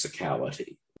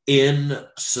indexicality. In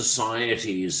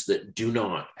societies that do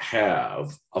not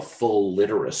have a full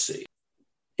literacy,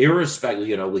 irrespective,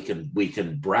 we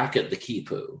can bracket the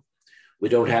quipu. We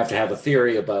don't have to have a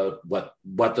theory about what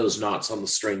those knots on the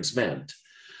strings meant.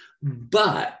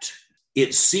 But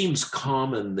it seems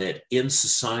common that in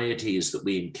societies that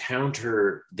we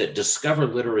encounter that discover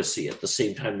literacy at the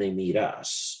same time they meet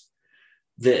us,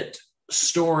 that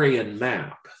story and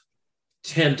map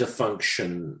tend to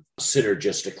function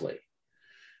synergistically,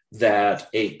 that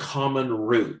a common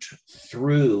route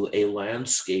through a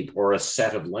landscape or a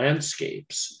set of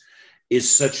landscapes is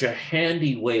such a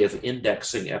handy way of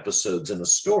indexing episodes in a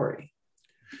story.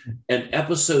 And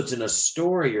episodes in a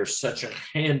story are such a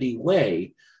handy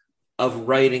way of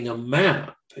writing a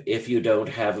map if you don't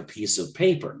have a piece of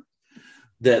paper.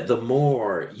 That the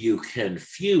more you can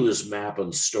fuse map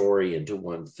and story into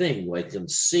one thing, we can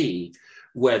see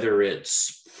whether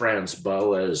it's Franz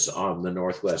Boas on the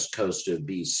northwest coast of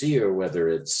BC or whether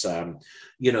it's,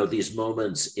 these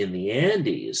moments in the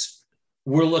Andes.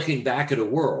 We're looking back at a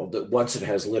world that once it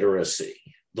has literacy,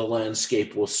 the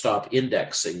landscape will stop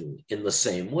indexing in the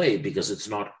same way because it's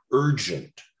not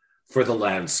urgent for the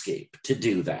landscape to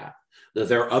do that. That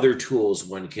there are other tools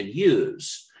one can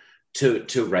use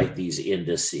to write these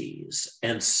indices.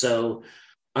 And so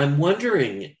I'm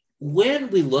wondering,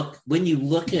 when you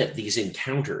look at these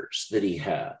encounters that he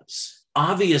has,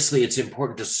 obviously it's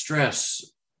important to stress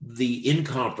the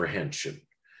incomprehension.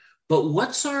 But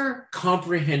what's our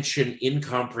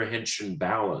comprehension-incomprehension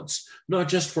balance, not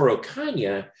just for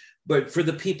Ocaña, but for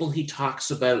the people he talks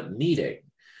about meeting?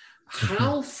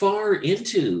 How far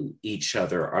into each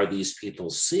other are these people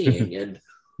seeing? And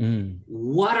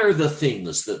what are the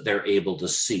things that they're able to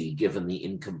see given the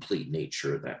incomplete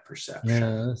nature of that perception?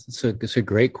 Yeah, it's a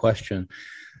great question.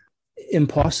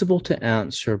 Impossible to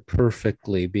answer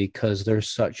perfectly because there's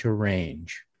such a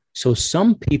range. So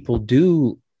some people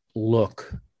do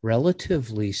look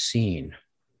relatively seen.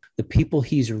 The people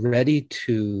he's ready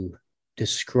to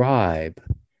describe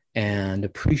and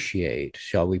appreciate,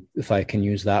 if I can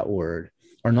use that word,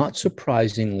 are not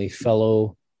surprisingly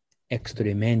fellow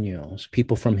extremeños,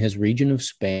 people from his region of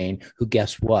Spain who,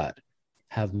 guess what,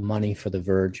 have money for the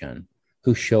Virgin,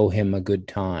 who show him a good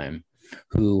time,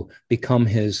 who become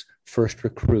his first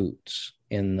recruits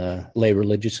in the Lay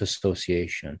Religious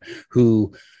Association,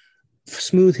 who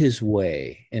smooth his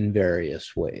way in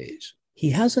various ways. He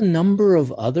has a number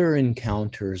of other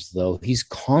encounters, though. He's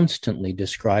constantly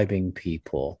describing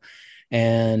people.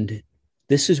 And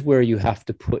this is where you have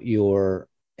to put your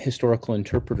historical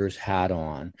interpreter's hat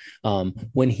on.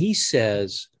 When he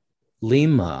says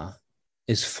Lima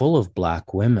is full of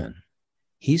Black women,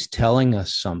 he's telling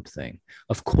us something.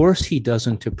 Of course, he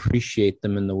doesn't appreciate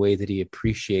them in the way that he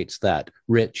appreciates that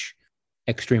rich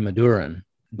Extremaduran,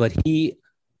 but he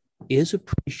is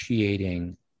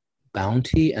appreciating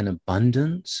bounty and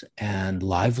abundance and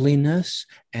liveliness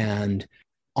and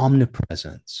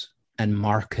omnipresence and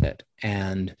market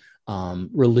and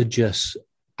religious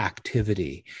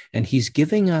activity. And he's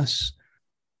giving us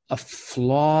a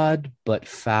flawed but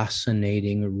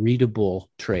fascinating, readable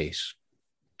trace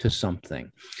to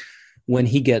something. When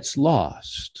he gets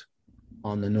lost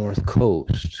on the North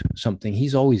Coast, something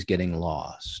he's always getting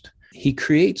lost, he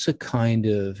creates a kind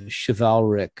of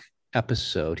chivalric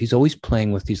episode. He's always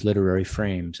playing with these literary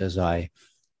frames, as I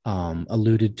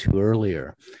alluded to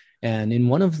earlier. And in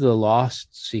one of the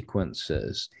lost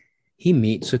sequences, he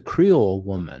meets a Creole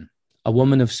woman, a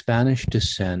woman of Spanish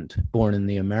descent born in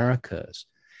the Americas.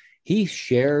 He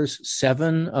shares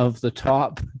 7 of the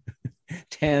top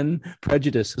 10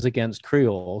 prejudices against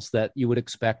Creoles that you would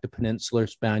expect a peninsular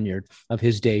Spaniard of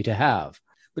his day to have.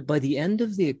 But by the end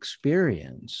of the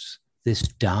experience, this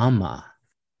dama,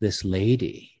 this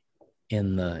lady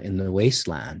in the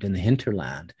wasteland, in the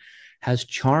hinterland, has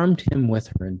charmed him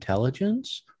with her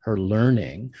intelligence, her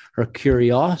learning, her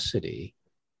curiosity,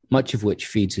 much of which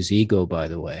feeds his ego, by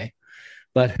the way,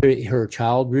 but her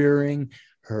child rearing,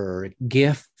 her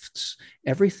gifts,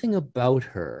 everything about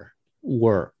her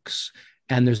works.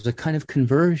 And there's a kind of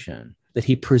conversion that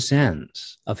he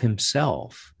presents of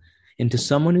himself into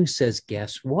someone who says,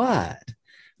 guess what?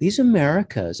 These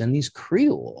Americas and these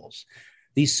Creoles,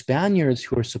 these Spaniards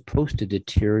who are supposed to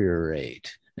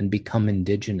deteriorate and become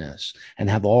indigenous and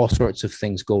have all sorts of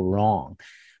things go wrong,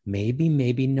 maybe,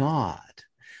 maybe not.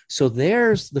 So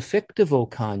there's the fictive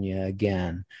Ocaña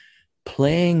again,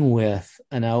 playing with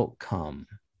an outcome,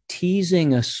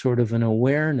 teasing a sort of an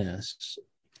awareness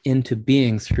into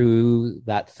being through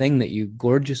that thing that you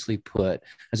gorgeously put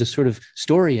as a sort of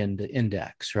story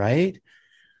index, right?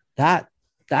 That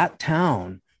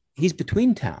town, he's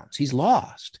between towns, he's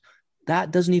lost.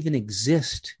 That doesn't even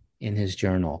exist in his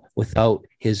journal without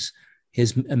his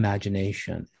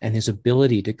imagination and his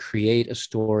ability to create a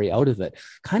story out of it,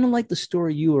 kind of like the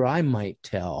story you or I might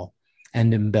tell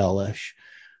and embellish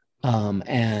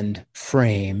and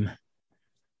frame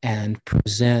and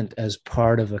present as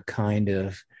part of a kind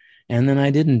of, and then I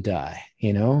didn't die,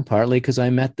 partly because I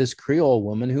met this Creole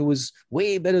woman who was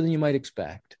way better than you might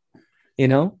expect,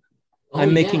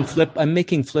 I'm making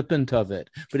flippant of it,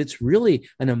 but it's really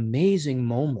an amazing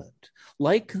moment,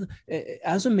 like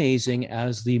as amazing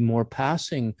as the more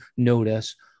passing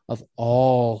notice of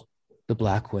all the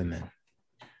Black women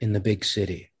in the big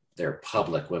city. They're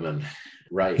public women,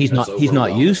 right? He's not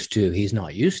used to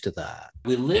that.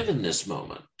 We live in this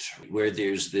moment where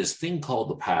there's this thing called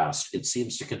the past. It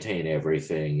seems to contain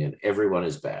everything, and everyone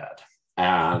is bad.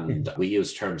 And we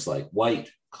use terms like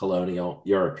white, colonial,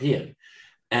 European.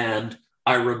 And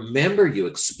I remember you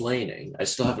explaining, I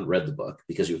still haven't read the book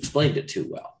because you explained it too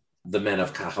well, The Men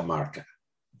of Cajamarca.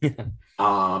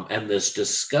 And this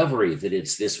discovery that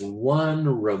it's this one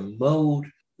remote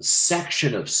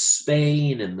section of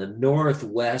Spain in the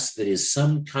Northwest that is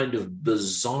some kind of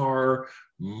bizarre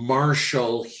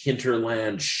martial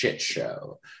hinterland shit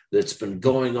show that's been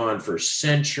going on for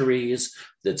centuries,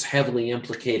 that's heavily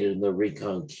implicated in the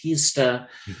Reconquista,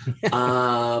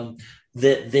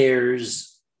 that there's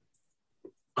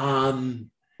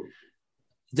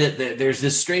there's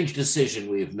this strange decision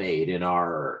we've made in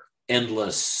our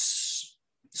endless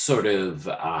sort of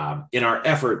in our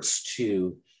efforts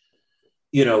to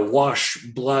wash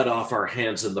blood off our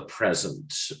hands in the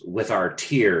present with our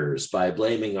tears by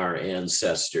blaming our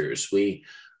ancestors. We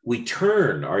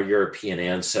turn our European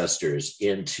ancestors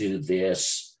into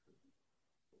this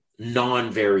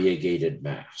non-variegated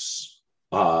mass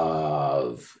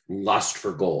of lust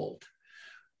for gold.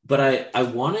 But I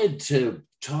wanted to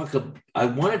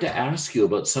ask you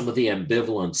about some of the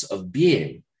ambivalence of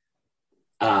being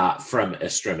from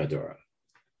Extremadura.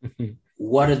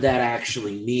 What did that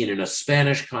actually mean in a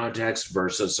Spanish context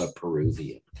versus a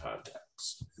Peruvian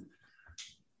context?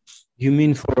 You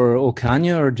mean for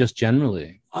Ocaña or just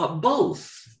generally?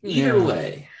 Both. Either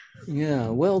way. Yeah.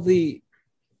 Well, the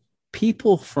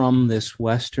people from this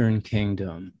Western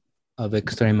kingdom of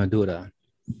Extremadura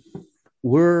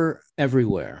were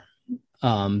everywhere.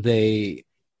 They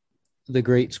the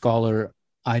great scholar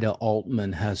Ida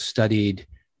Altman has studied,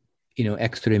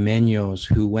 extremeños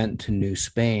who went to New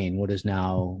Spain, what is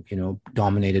now,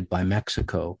 dominated by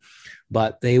Mexico,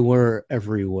 but they were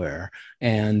everywhere.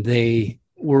 And they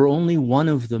were only one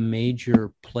of the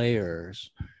major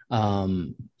players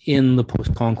in the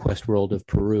post-conquest world of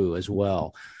Peru as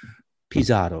well.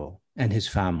 Pizarro and his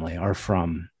family are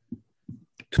from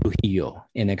Trujillo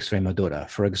in Extremadura,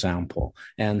 for example,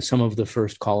 and some of the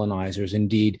first colonizers.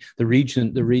 Indeed, the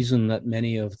reason that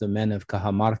many of the men of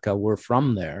Cajamarca were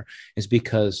from there is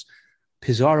because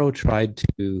Pizarro tried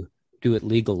to do it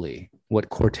legally, what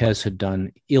Cortez had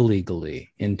done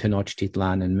illegally in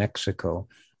Tenochtitlan in Mexico.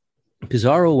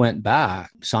 Pizarro went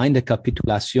back, signed a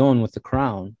capitulación with the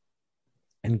crown,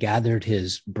 and gathered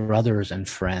his brothers and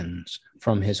friends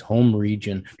from his home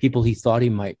region, people he thought he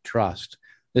might trust.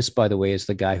 This, by the way, is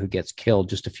the guy who gets killed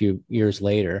just a few years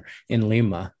later in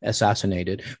Lima,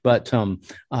 assassinated. But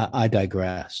I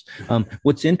digress.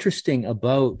 What's interesting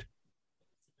about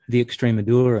the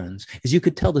Extremadurans is you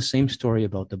could tell the same story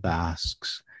about the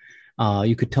Basques.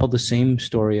 You could tell the same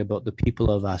story about the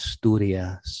people of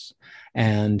Asturias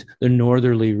and the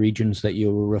northerly regions that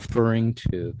you were referring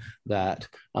to, that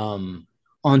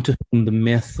onto whom the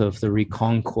myth of the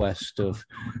reconquest of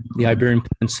the Iberian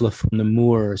Peninsula from the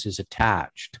Moors is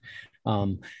attached.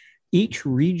 Each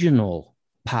regional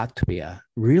patria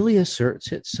really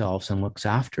asserts itself and looks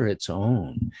after its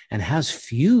own and has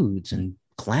feuds and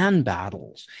clan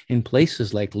battles in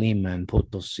places like Lima and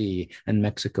Potosi and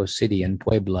Mexico City and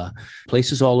Puebla,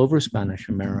 places all over Spanish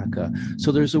America.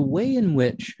 So there's a way in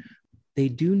which they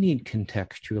do need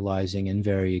contextualizing and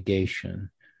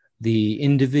variegation. The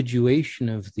individuation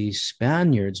of these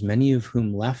Spaniards, many of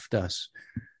whom left us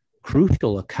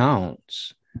crucial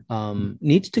accounts,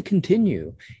 needs to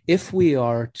continue if we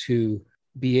are to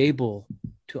be able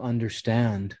to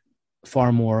understand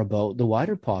far more about the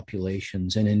wider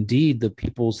populations and indeed the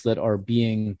peoples that are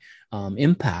being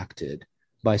impacted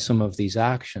by some of these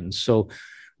actions. So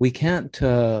we can't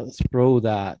throw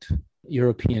that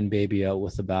European baby out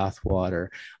with the bathwater.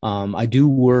 I do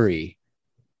worry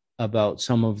about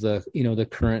some of the, the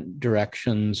current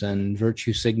directions and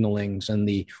virtue signalings and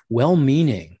the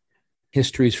well-meaning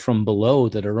histories from below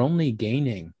that are only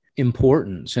gaining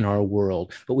importance in our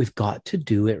world. But we've got to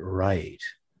do it right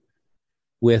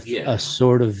with a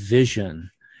sort of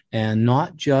vision and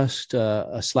not just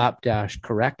a slapdash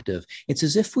corrective. It's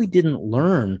as if we didn't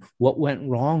learn what went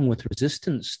wrong with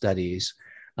resistance studies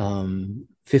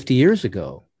 50 years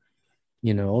ago.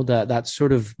 That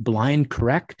sort of blind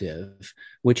corrective,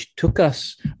 which took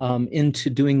us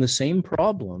into doing the same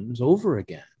problems over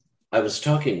again. I was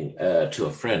talking to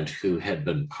a friend who had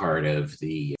been part of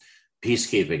the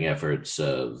peacekeeping efforts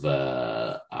of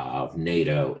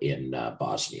NATO in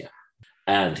Bosnia.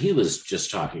 And he was just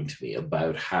talking to me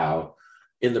about how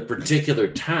in the particular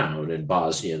town in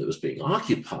Bosnia that was being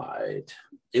occupied,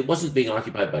 it wasn't being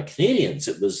occupied by Canadians.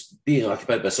 It was being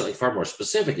occupied by something far more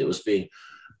specific. It was being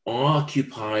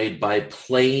occupied by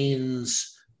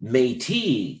Plains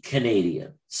Métis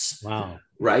Canadians. Wow.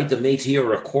 Right? The Métis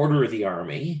are a quarter of the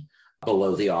army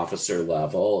below the officer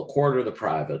level, a quarter of the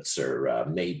privates are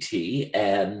Métis.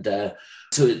 And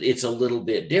so it's a little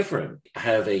bit different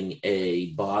having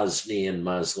a Bosnian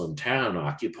Muslim town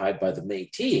occupied by the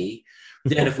Métis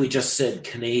than if we just said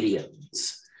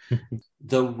Canadians.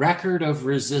 The record of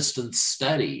resistance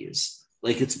studies,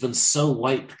 like it's been so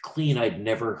wiped clean, I'd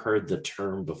never heard the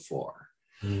term before.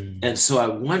 And so I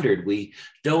wondered, we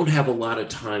don't have a lot of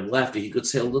time left. If you could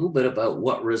say a little bit about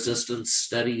what resistance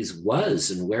studies was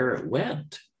and where it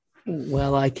went.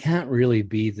 Well, I can't really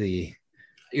be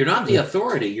You're not the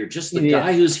authority. You're just the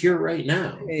guy who's here right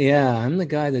now. Yeah, I'm the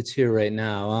guy that's here right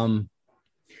now.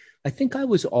 I think I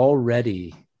was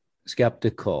already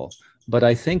skeptical, but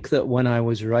I think that when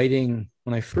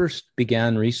I first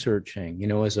began researching,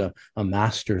 as a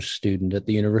master's student at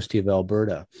the University of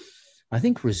Alberta, I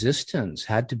think resistance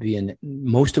had to be in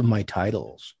most of my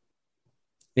titles.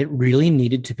 It really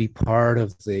needed to be part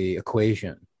of the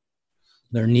equation.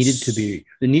 There needed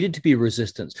to be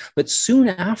resistance. But soon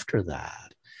after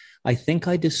that, I think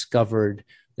I discovered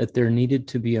that there needed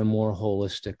to be a more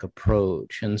holistic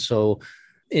approach. And so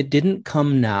it didn't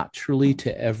come naturally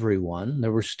to everyone.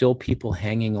 There were still people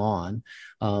hanging on.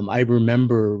 I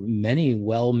remember many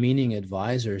well-meaning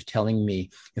advisors telling me,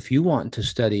 if you want to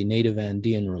study Native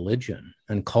Andean religion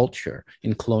and culture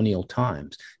in colonial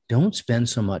times, don't spend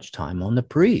so much time on the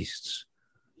priests.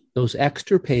 Those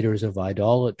extirpators of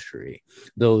idolatry,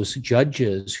 those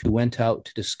judges who went out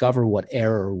to discover what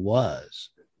error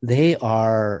was, they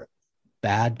are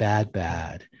bad, bad,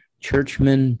 bad.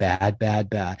 Churchmen, bad, bad,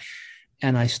 bad.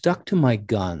 And I stuck to my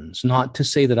guns, not to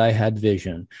say that I had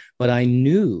vision, but I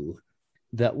knew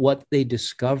that what they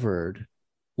discovered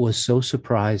was so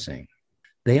surprising.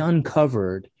 They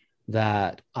uncovered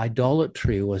that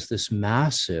idolatry was this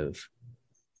massive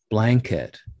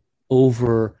blanket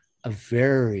over a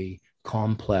very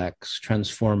complex,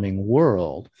 transforming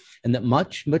world, and that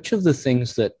much of the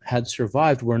things that had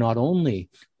survived were not only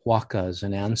huacas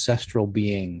and ancestral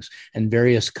beings and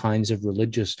various kinds of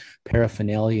religious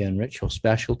paraphernalia and ritual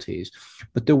specialties,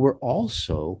 but there were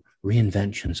also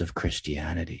reinventions of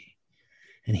Christianity.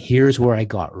 And here's where I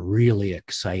got really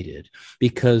excited,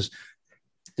 because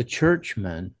the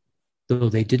churchmen, though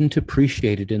they didn't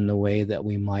appreciate it in the way that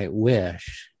we might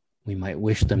wish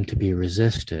them to be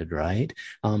resisted, right?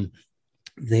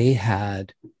 They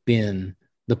had been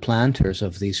the planters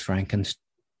of these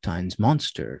Frankenstein's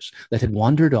monsters that had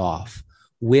wandered off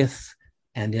with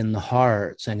and in the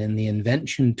hearts and in the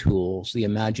invention tools, the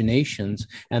imaginations,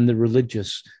 and the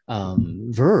religious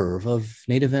verve of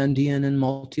Native Andean and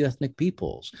multi-ethnic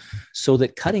peoples. So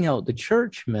that cutting out the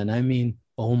churchmen, I mean,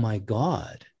 oh my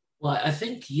God. Well, I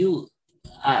think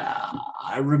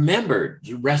I remembered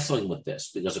wrestling with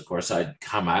this because, of course, I'd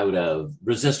come out of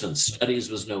resistance studies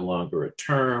was no longer a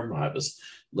term. I was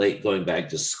late going back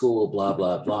to school, blah,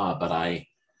 blah, blah. But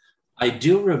I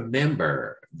do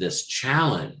remember this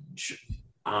challenge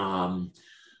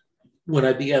when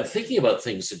I began thinking about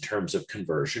things in terms of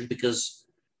conversion, because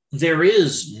there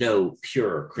is no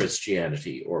pure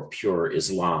Christianity or pure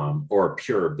Islam or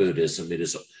pure Buddhism.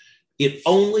 It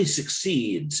only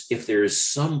succeeds if there is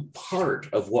some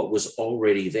part of what was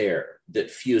already there that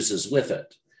fuses with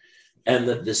it. And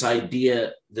that this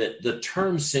idea that the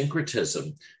term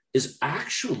syncretism is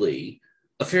actually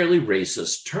a fairly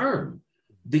racist term,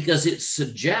 because it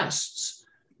suggests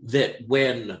that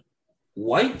when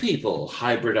white people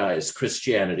hybridize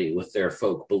Christianity with their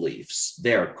folk beliefs,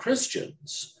 they're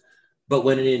Christians. But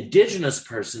when an indigenous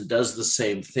person does the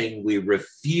same thing, we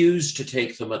refuse to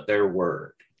take them at their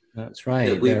word. That's right.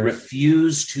 That we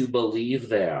refuse to believe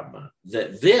them,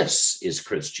 that this is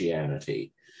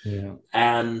Christianity. Yeah.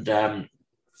 And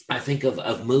I think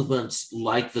of movements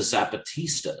like the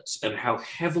Zapatistas and how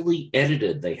heavily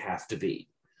edited they have to be.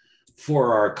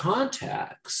 For our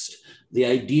context, the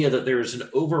idea that there is an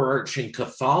overarching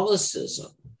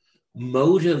Catholicism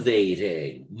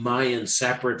motivating Mayan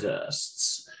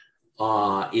separatists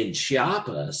in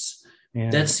Chiapas,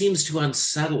 that seems to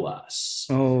unsettle us.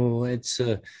 Oh, it's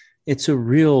a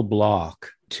real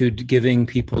block to giving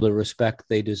people the respect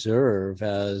they deserve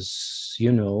as,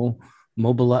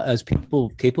 as people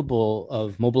capable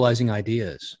of mobilizing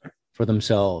ideas for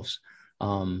themselves.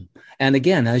 And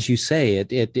again, as you say,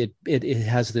 it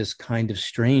has this kind of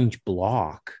strange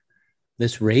block,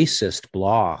 this racist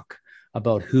block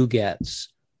about who gets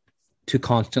to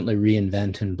constantly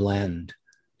reinvent and blend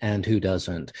and who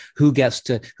doesn't, who gets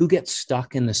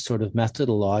stuck in this sort of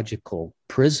methodological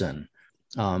prison.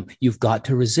 You've got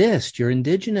to resist. You're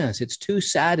indigenous. It's too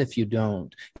sad if you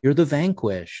don't. You're the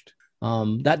vanquished.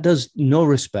 That does no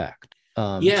respect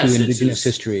to indigenous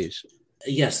histories.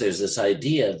 Yes, there's this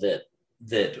idea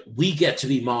that we get to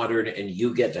be modern and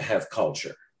you get to have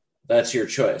culture. That's your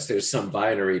choice. There's some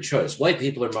binary choice. White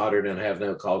people are modern and have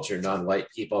no culture. Non-white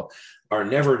people are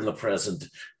never in the present,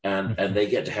 and they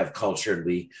get to have culture. And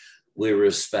we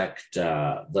respect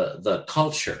the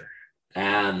culture.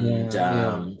 And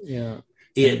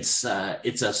it's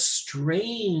a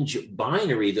strange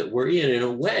binary that we're in. In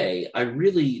a way, I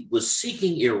really was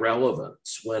seeking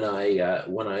irrelevance when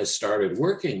I started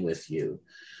working with you.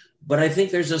 But I think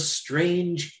there's a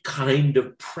strange kind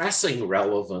of pressing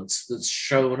relevance that's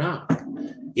shown up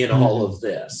in all of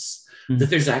this,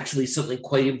 that there's actually something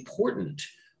quite important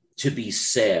to be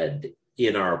said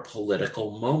in our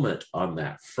political moment on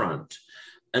that front.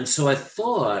 And so I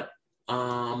thought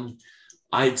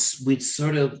we'd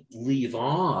sort of leave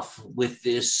off with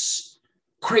this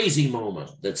crazy moment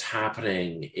that's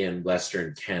happening in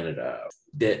Western Canada,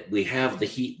 that we have the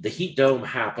heat dome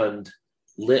happened.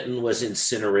 Lytton was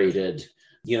incinerated.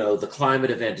 The climate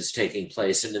event is taking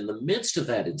place. And in the midst of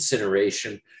that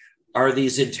incineration are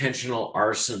these intentional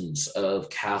arsons of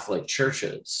Catholic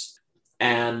churches.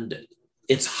 And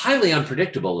it's highly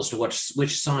unpredictable as to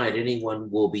which side anyone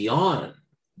will be on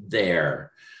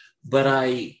there. But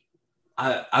I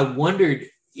wondered,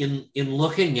 in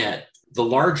looking at the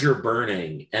larger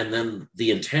burning and then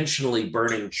the intentionally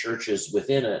burning churches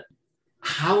within it,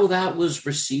 how that was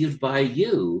received by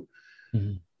you.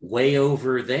 Mm-hmm. Way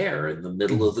over there in the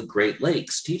middle of the Great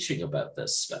Lakes teaching about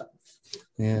this stuff.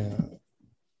 Yeah.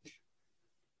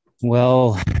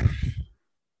 Well,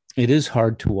 it is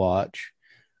hard to watch.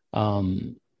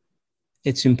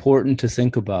 it's important to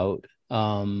think about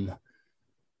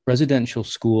residential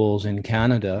schools in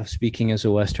Canada, speaking as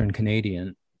a Western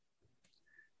Canadian,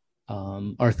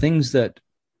 are things that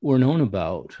were known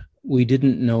about. We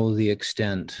didn't know the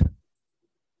extent,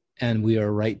 and we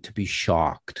are right to be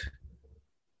shocked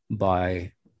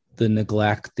by the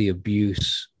neglect, the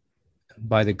abuse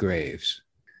by the Graves.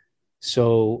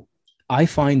 So I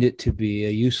find it to be a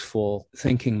useful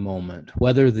thinking moment.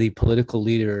 Whether the political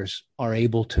leaders are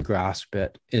able to grasp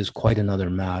it is quite another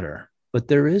matter. But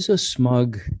there is a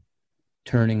smug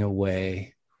turning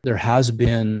away. There has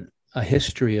been a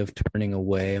history of turning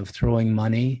away, of throwing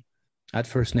money at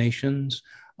First Nations,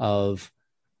 of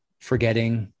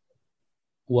forgetting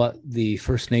what the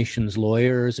First Nations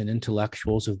lawyers and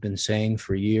intellectuals have been saying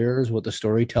for years, what the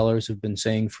storytellers have been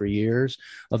saying for years,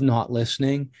 of not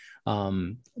listening.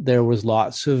 There was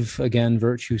lots of, again,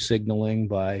 virtue signaling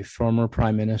by former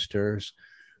prime ministers.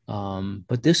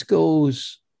 But this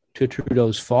goes to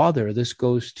Trudeau's father. This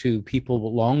goes to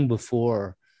people long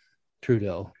before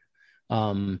Trudeau.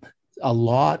 A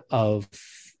lot of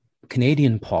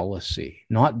Canadian policy,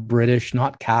 not British,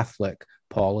 not Catholic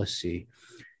policy,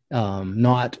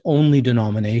 not only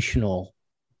denominational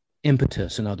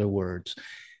impetus, in other words,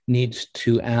 needs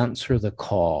to answer the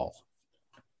call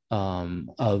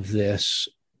of this,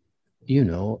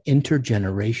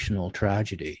 intergenerational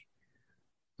tragedy.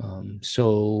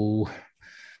 So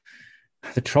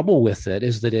the trouble with it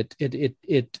is that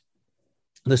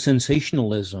the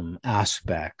sensationalism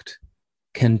aspect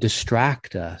can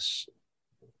distract us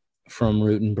from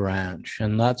root and branch.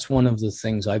 And that's one of the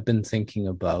things I've been thinking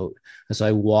about as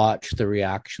I watch the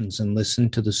reactions and listen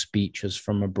to the speeches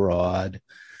from abroad.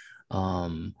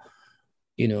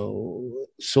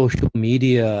 Social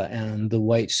media and the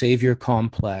white savior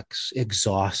complex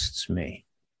exhausts me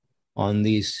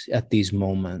at these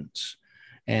moments.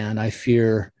 And I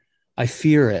fear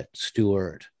it,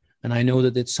 Stuart. And I know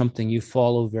that it's something you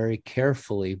follow very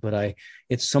carefully, but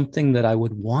it's something that I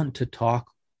would want to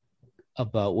talk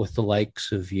about with the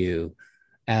likes of you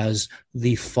as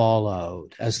the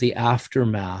fallout, as the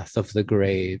aftermath of the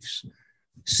Graves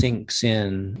sinks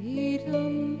in.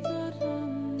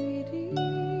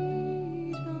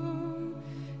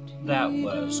 That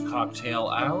was Cocktail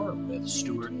Hour with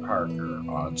Stuart Parker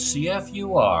on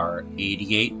CFUR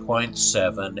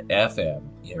 88.7 FM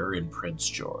here in Prince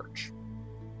George.